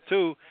of number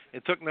 2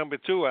 and took number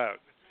 2 out.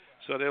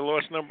 So they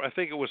lost I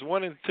think it was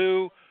 1 and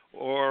 2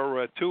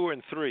 or 2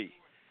 and 3.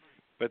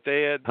 But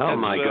they had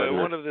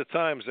one of the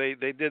times they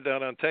did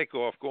that on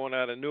takeoff going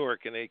out of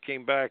Newark, and they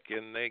came back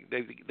and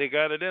they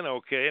got it in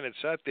okay, and it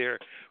sat there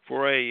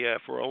for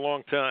a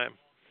long time.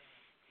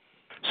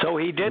 So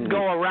he did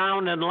go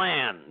around and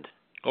land.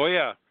 Oh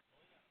yeah.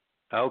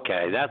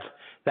 Okay,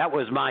 that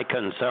was my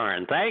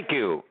concern. Thank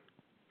you.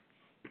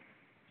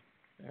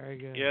 Very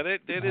good. Yeah, they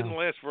didn't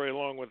last very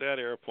long with that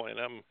airplane.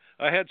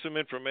 I had some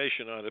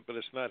information on it, but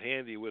it's not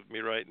handy with me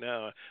right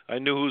now. I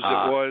knew whose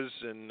it was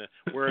and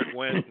where it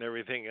went and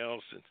everything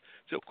else. And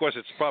so, of course,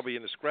 it's probably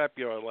in the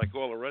scrapyard like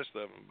all the rest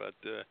of them. But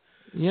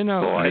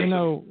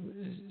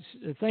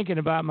thinking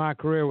about my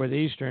career with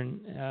Eastern,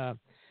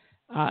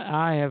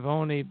 I have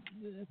only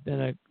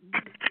been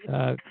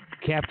a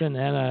captain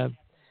and a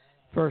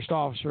first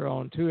officer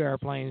on 2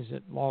 airplanes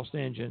that lost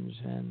engines,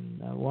 and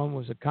one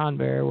was a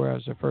Convair where I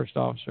was the first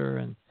officer,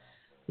 and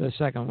the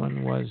second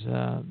one was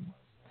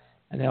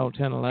an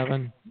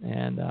L-1011,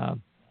 and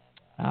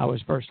I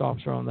was first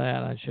officer on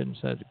that. I shouldn't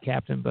say the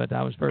captain, but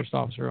I was first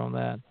officer on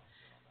that,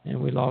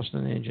 and we lost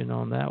an engine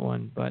on that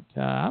one. But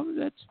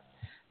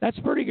that's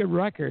a pretty good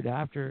record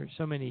after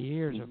so many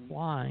years of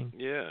flying.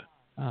 Yeah.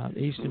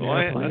 Eastern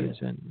airplanes.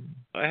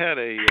 I had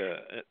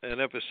an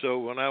episode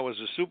when I was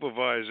a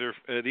supervisor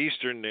at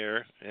Eastern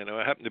there, and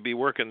I happened to be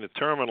working the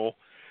terminal,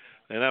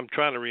 and I'm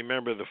trying to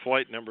remember the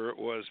flight number it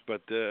was,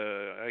 but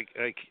I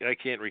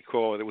can't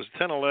recall it. It was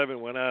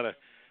 1011 went out of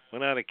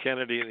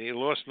Kennedy, and he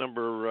lost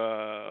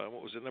number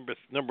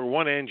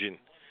 1 engine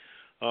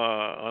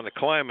on the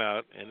climb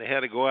out, and they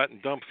had to go out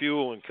and dump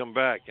fuel and come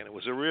back, and it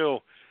was a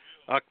real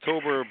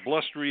October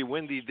blustery,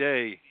 windy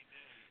day.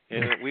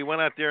 And we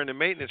went out there in the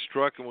maintenance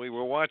truck, and we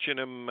were watching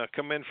him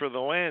come in for the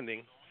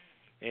landing.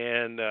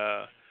 And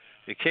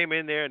he came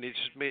in there, and he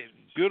just made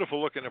a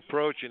beautiful-looking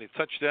approach, and he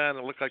touched down, and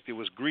it looked like there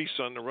was grease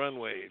on the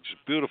runway. It's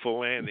a beautiful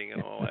landing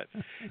and all that.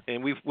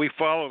 And we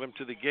followed him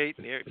to the gate,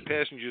 and the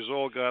passengers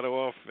all got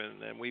off,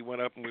 and then we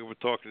went up, and we were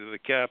talking to the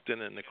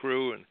captain and the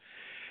crew. And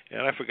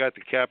I forgot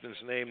the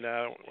captain's name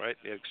now, right?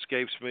 It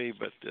escapes me,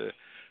 but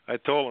I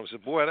told him, I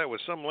said, boy, that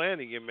was some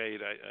landing you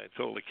made, I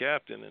told the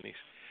captain. And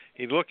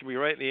he looked at me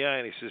right in the eye,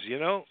 and he says,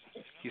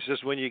 he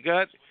says, when you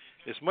got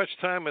as much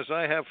time as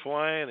I have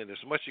flying and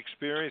as much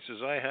experience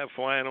as I have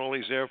flying all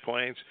these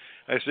airplanes,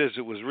 I says,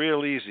 it was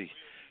real easy.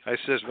 I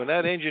says, when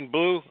that engine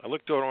blew, I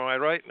looked over on my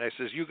right, and I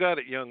says, you got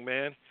it, young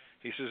man.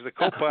 He says, the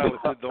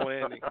co-pilot did the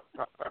landing.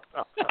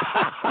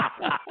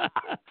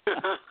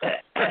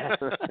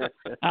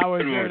 I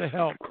was there to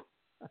help.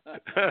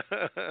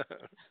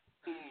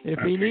 If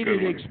he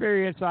needed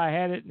experience, I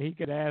had it, and he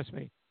could ask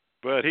me.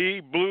 But But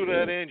he blew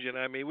that engine.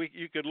 I mean,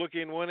 you could look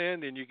in one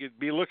end, and you could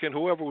be looking.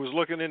 Whoever was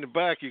looking in the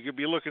back, you could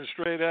be looking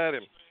straight at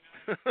him.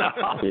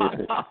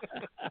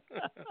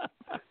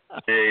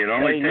 Hey, it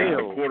only takes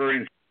Neil. a quarter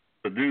inch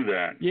to do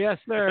that. Yes,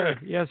 sir.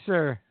 Yes,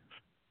 sir.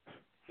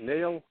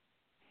 Neil,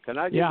 can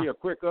I give you a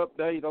quick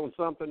update on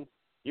something?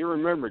 You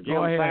remember Jim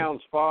ahead.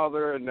 Pound's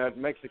father in that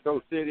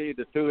Mexico City,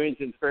 the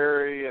 2-engine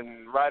ferry,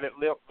 and right at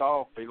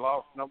liftoff, he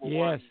lost number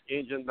one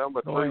engine,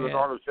 number three was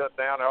auto shut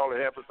down. All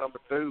he had was number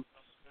two.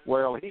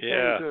 Well, he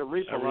came to the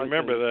Reaper luncheon. I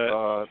remember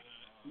that.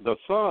 The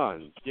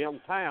son, Jim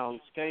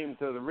Pounds, came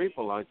to the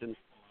Reaper luncheon,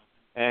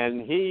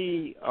 and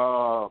he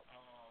was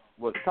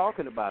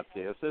talking about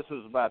this. This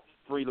was about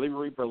 3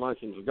 Reaper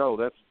luncheons ago.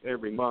 That's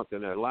every month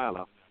in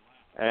Atlanta.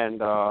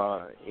 And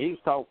he's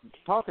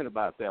talking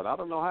about that. I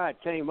don't know how it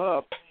came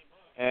up.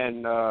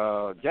 And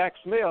Jack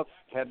Smith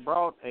had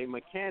brought a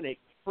mechanic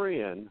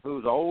friend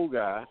who's an old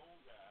guy,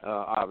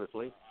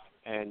 obviously,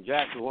 and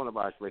Jack was one of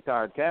our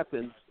retired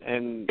captains.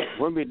 And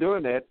when we were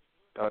doing that,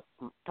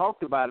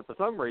 talked about it for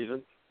some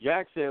reason,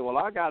 Jack said, well,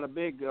 I got a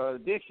big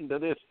addition to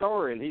this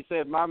story. And he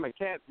said, my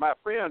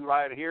friend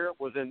right here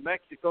was in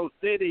Mexico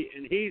City,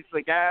 and he's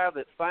the guy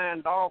that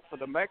signed off for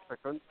the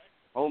Mexicans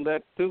on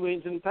that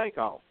 2-engine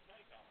takeoff.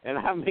 And,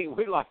 I mean,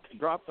 we like to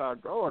drop our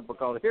guard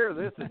because here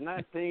this is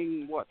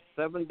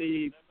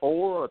 74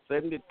 or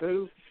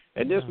 72,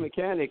 and this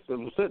mechanic that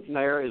was sitting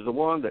there is the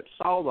one that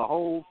saw the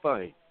whole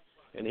thing.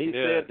 And he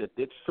said that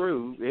it's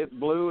true. It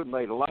blew and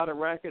made a lot of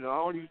racket, and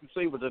all you can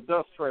see was a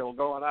dust trail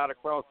going out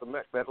across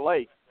that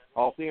lake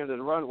off the end of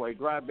the runway,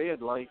 Dry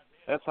Bed Lake.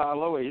 That's how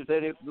low. He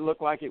said it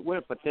looked like it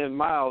went for 10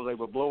 miles. They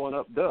were blowing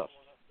up dust.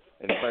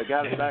 And they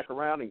got it back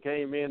around and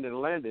came in and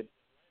landed.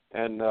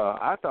 And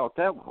I thought,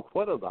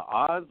 what are the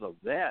odds of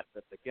that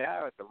the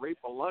guy at the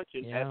Reaper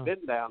luncheon had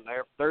been down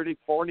there 30,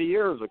 40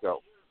 years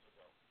ago?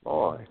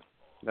 Boy,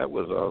 that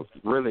was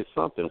really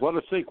something. What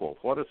a sequel.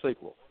 What a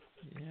sequel.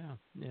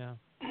 Yeah.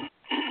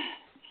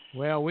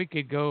 Well, we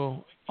could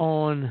go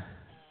on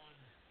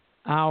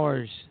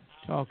hours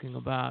talking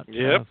about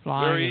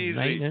flying and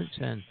maintenance.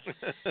 And,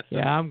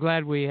 I'm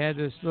glad we had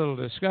this little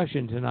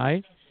discussion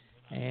tonight.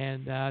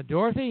 And,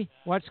 Dorothy,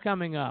 what's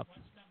coming up?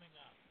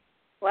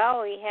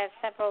 Well, we have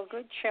several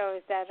good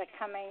shows that are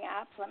coming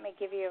up. Let me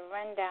give you a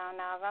rundown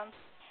of them.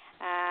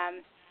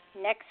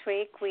 Next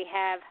week we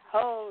have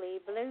Holy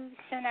Blue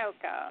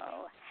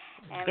Sunoco.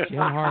 And Jim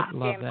Hart,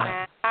 love Jim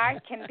that.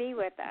 Hart can be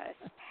with us.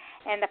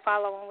 And the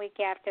following week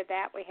after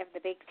that, we have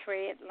the big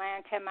three,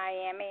 Atlanta,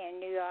 Miami,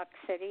 and New York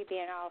City,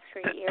 being all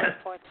 3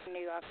 airports in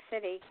New York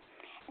City.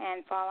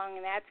 And following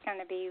that's going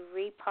to be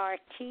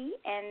Repartee.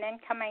 And then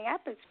coming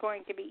up is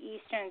going to be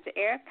Eastern's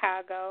Air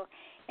Cargo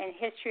and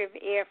History of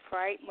Air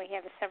Freight. We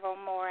have several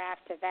more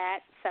after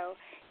that. So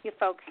you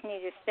folks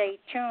need to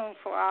stay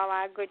tuned for all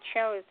our good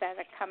shows that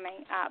are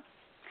coming up.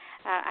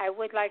 I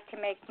would like to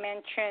make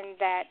mention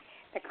that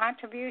the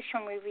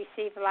contribution we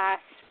received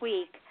last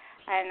week,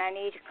 and I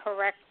need to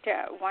correct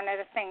one of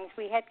the things.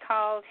 We had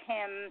called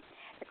him,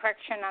 the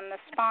correction on the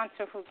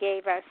sponsor who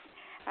gave us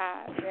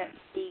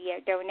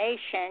the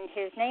donation.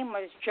 His name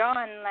was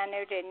John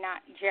Leonard and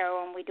not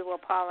Joe, and we do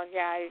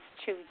apologize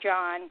to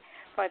John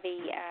for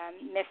the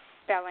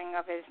misspelling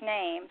of his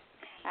name.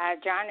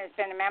 John has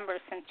been a member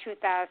since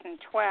 2012,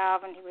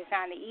 and he was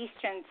on the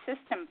Eastern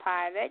System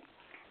Pilot,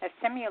 a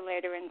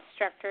simulator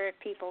instructor, if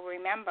people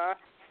remember,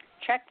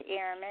 check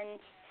airman,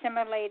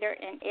 simulator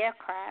and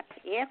aircraft,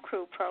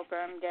 aircrew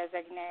program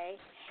designee,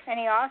 and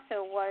he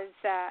also was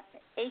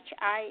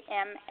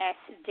HIMS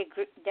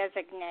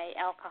designee,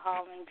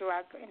 alcohol and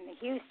drug, in the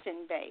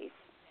Houston base.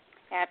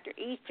 After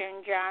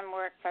Eastern, John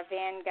worked for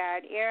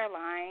Vanguard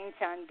Airlines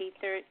on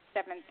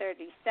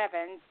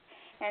B-737s,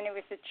 and he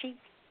was the chief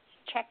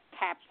check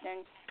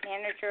captain,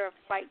 manager of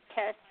flight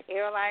tests,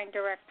 airline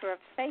director of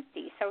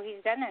safety. So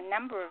he's done a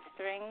number of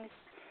things.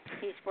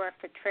 He's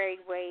worked for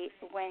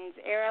Tradewinds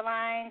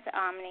Airlines,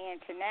 Omni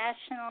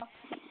International.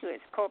 He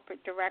was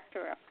corporate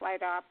director of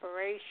flight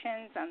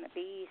operations on the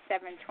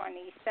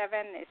B-727,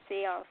 the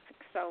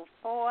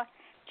CL-604,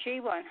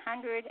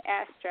 G-100,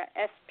 Astra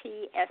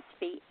SP,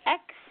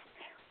 SPX,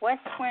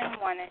 Westwind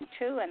 1 and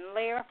 2, and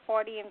Lear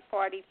 40 and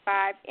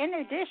 45, in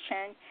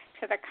addition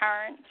to the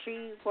current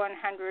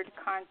G-100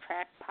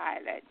 contract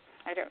pilot.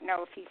 I don't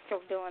know if he's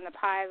still doing the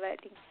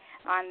piloting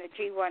on the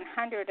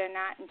G100 or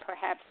not, and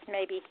perhaps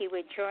maybe he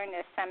would join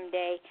us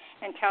someday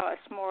and tell us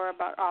more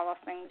about all the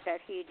things that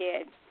he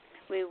did.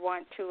 We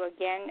want to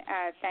again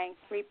thank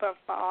Reaper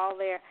for all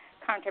their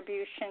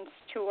contributions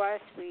to us.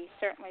 We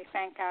certainly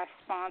thank our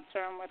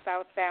sponsor, and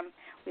without them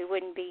we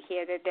wouldn't be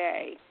here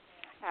today.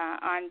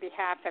 On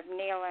behalf of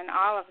Neil and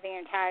all of the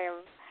entire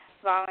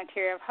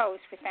volunteer of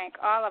hosts, we thank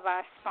all of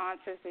our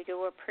sponsors. We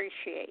do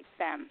appreciate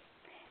them.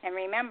 And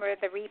remember,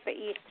 the Reaper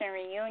Eastern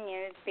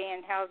Reunion is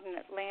being held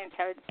in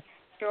Atlanta,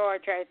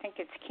 Georgia. I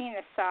think it's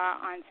Kennesaw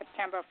on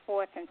September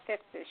 4th and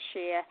 5th this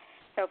year.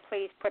 So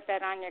please put that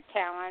on your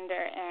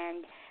calendar.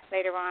 And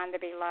later on,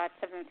 there'll be lots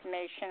of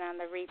information on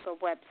the Reaper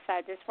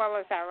website, as well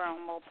as our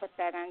own. We'll put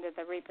that under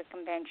the Reaper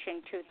Convention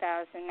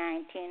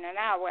 2019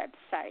 on our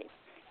website.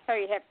 so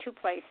you have two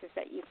places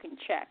that you can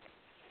check.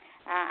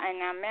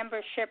 In our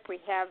membership, we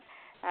have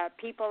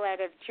people that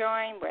have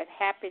joined. We're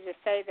happy to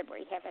say that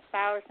we have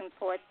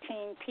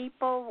 1,014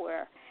 people.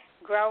 We're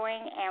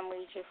growing, and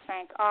we just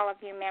thank all of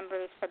you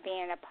members for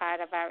being a part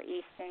of our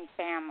Eastern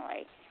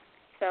family.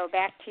 So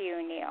back to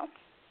you, Neil.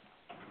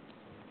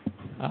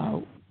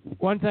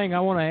 One thing I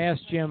want to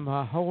ask Jim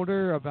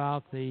Holder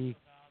about the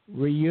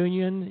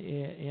reunion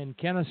in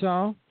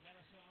Kennesaw.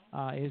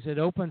 Is it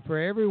open for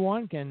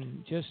everyone?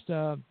 Can just,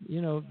 the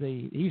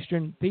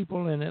Eastern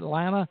people in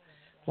Atlanta,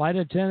 flight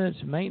attendants,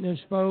 maintenance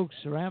folks,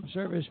 ramp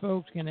service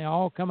folks, can they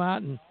all come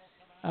out and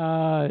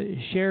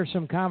share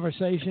some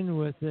conversation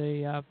with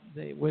the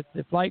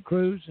flight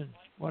crews and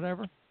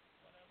whatever?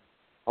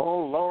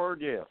 Oh,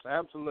 Lord, yes,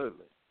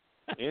 absolutely.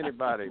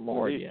 Anybody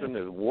from Eastern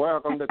is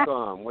welcome to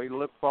come. We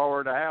look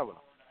forward to having them.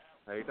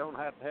 They don't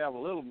have to have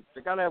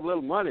they got to have a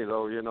little money,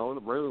 though,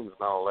 the rooms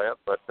and all that,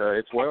 but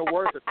it's well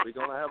worth it. We're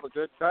going to have a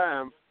good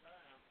time.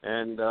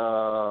 And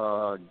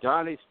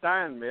Johnny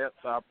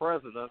Steinmetz, our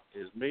president,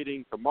 is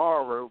meeting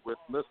tomorrow with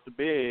Mr.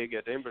 Big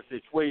at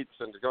Embassy Suites,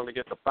 and they're going to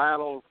get the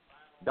final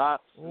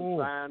dots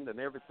signed and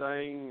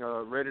everything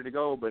ready to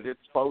go. But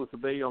it's supposed to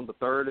be on the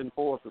 3rd and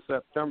 4th of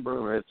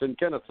September. It's in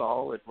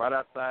Kennesaw. It's right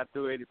outside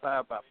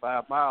 285, about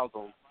 5 miles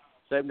on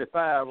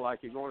 75,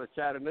 like you're going to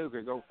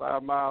Chattanooga. Go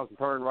 5 miles and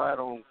turn right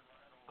on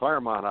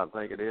Claremont, I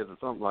think it is, or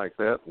something like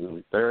that,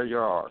 and there you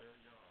are.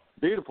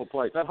 Beautiful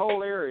place. That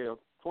whole area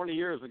 20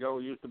 years ago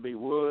used to be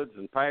woods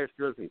and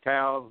pastures and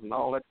cows and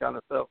all that kind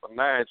of stuff, and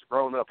now it's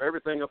grown up.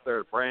 Everything up there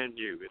is brand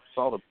new. It's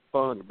sort of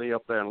fun to be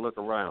up there and look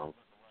around.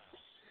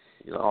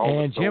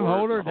 And Jim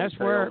Holder, that's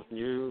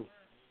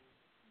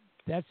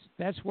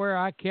where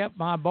I kept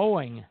my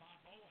Boeing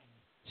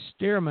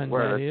Stearman.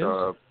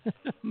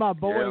 My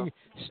Boeing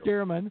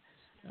Stearman.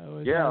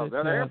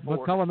 That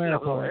airport. McCullum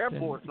Airport. The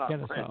airport's not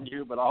brand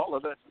new, but all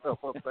of that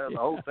stuff up there, the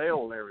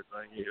hotel and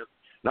everything is.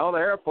 No, the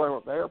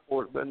airport's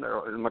been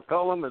there.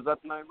 McCullum, is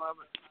that the name of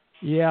it?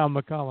 Yeah,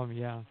 McCullum,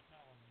 yeah.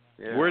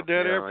 Where'd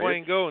that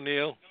airplane go,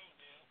 Neil?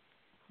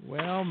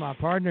 Well, my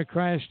partner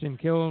crashed and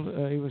killed.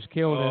 He was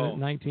killed in it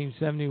in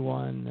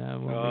 1971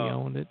 when we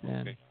owned it.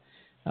 And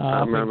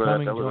I remember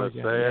that. That was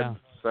Georgia.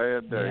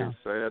 sad day.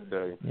 Sad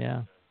day.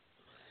 Yeah.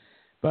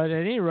 But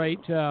at any rate,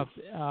 the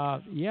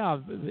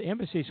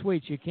Embassy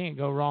Suites, you can't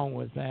go wrong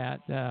with that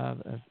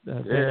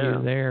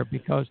venue there,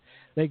 because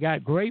they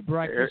got great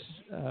breakfast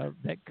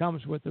that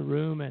comes with the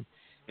room and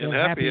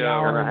happy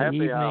hour in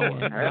the evening.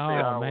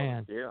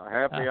 Man. Yeah,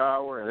 happy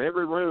hour. And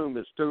every room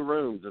is 2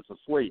 rooms. It's a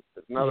suite.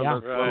 It's not a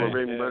little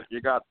room, but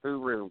you got 2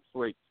 room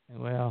suites.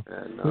 Well,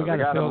 we got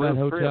to fill that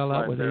hotel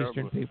up with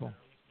Eastern people.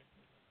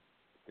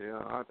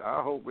 Yeah,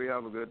 I hope we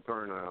have a good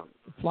turnout.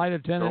 Flight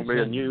attendants,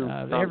 and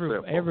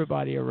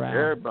everybody around.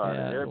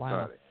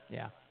 Everybody.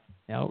 Yeah.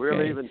 Okay.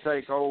 We'll even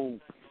take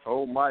old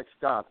Mike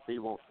Scott if he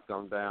wants to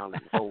come down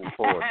and hold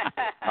forward.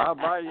 I'll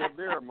buy you a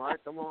beer, Mike.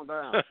 Come on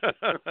down.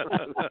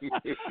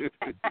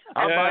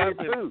 I'll buy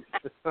you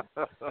 2.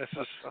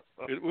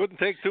 It wouldn't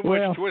take too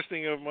much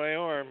twisting of my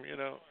arm,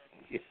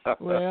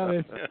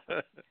 Well,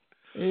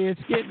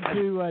 it's getting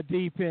too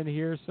deep in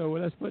here, so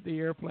let's put the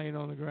airplane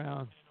on the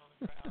ground.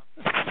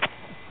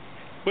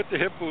 Put the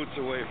hip boots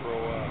away for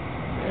a while.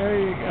 There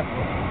you go.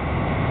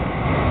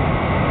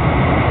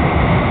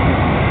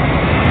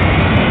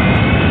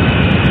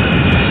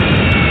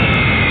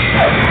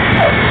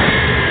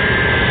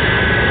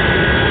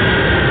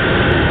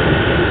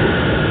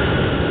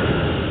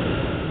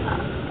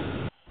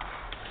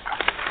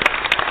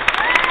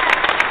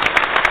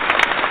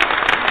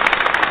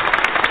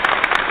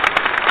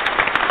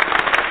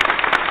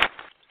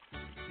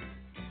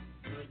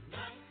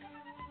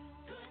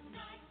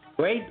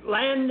 Great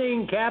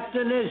landing,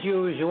 Captain, as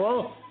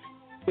usual.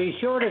 Be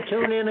sure to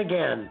tune in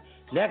again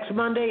next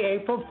Monday,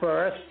 April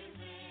 1st,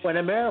 when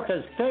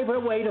America's favorite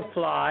way to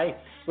fly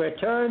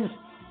returns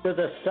to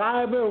the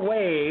cyber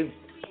wave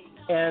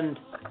and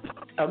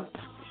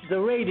the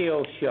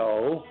radio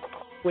show.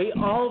 We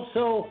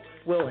also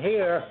will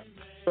hear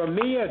from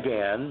me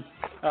again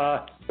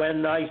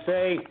when I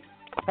say,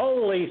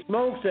 holy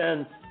smokes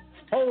and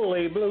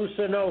holy blue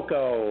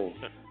Sunoco.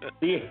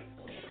 The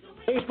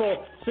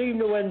people seem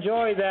to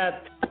enjoy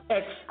that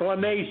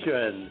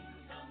exclamation.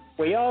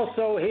 We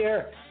also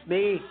hear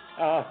me,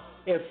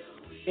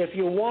 if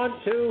you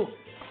want to,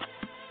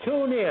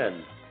 tune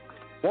in.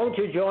 Won't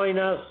you join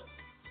us?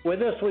 With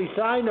this, we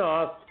sign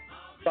off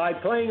by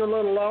playing a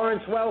little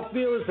Lawrence Welk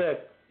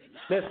music.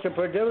 Mr.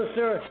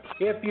 Producer,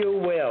 if you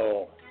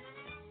will.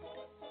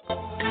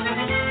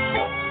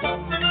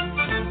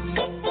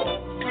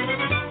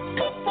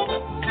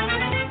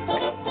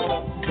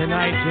 Good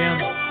night, Jim.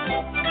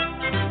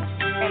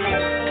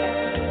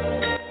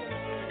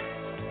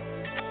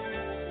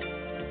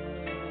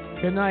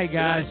 Good night,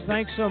 guys.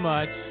 Thanks so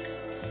much.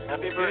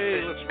 Happy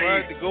birthday. Hey, let's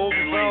ride the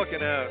Golden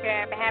Falcon out.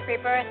 Happy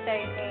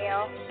birthday,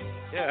 Neil.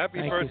 Yeah, happy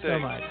Thank birthday. you so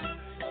much.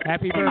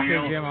 Happy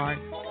birthday, Jim Hart.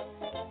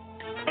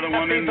 Another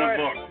one in the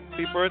book.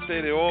 Happy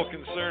birthday to all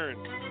concerned.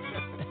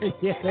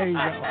 Yeah, there you go.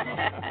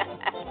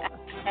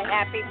 And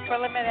happy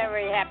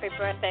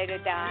birthday to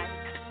Don.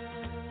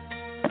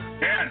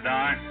 Yeah,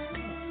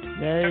 Don.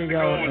 There you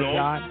go,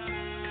 Don.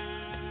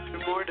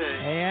 Good morning.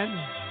 And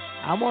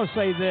I'm going to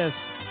say this,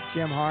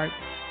 Jim Hart.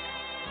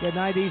 Good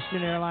night,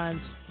 Eastern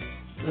Airlines,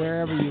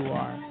 wherever you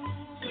are.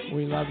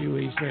 We love you,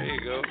 Eastern. There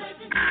you go.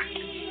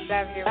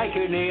 Love you. Thank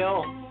you,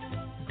 Neil.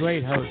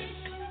 Great host.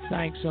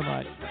 Thanks so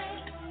much.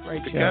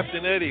 Great To show.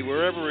 Captain Eddie,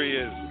 wherever he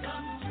is.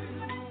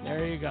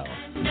 There you go.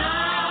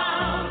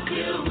 Now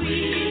will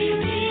we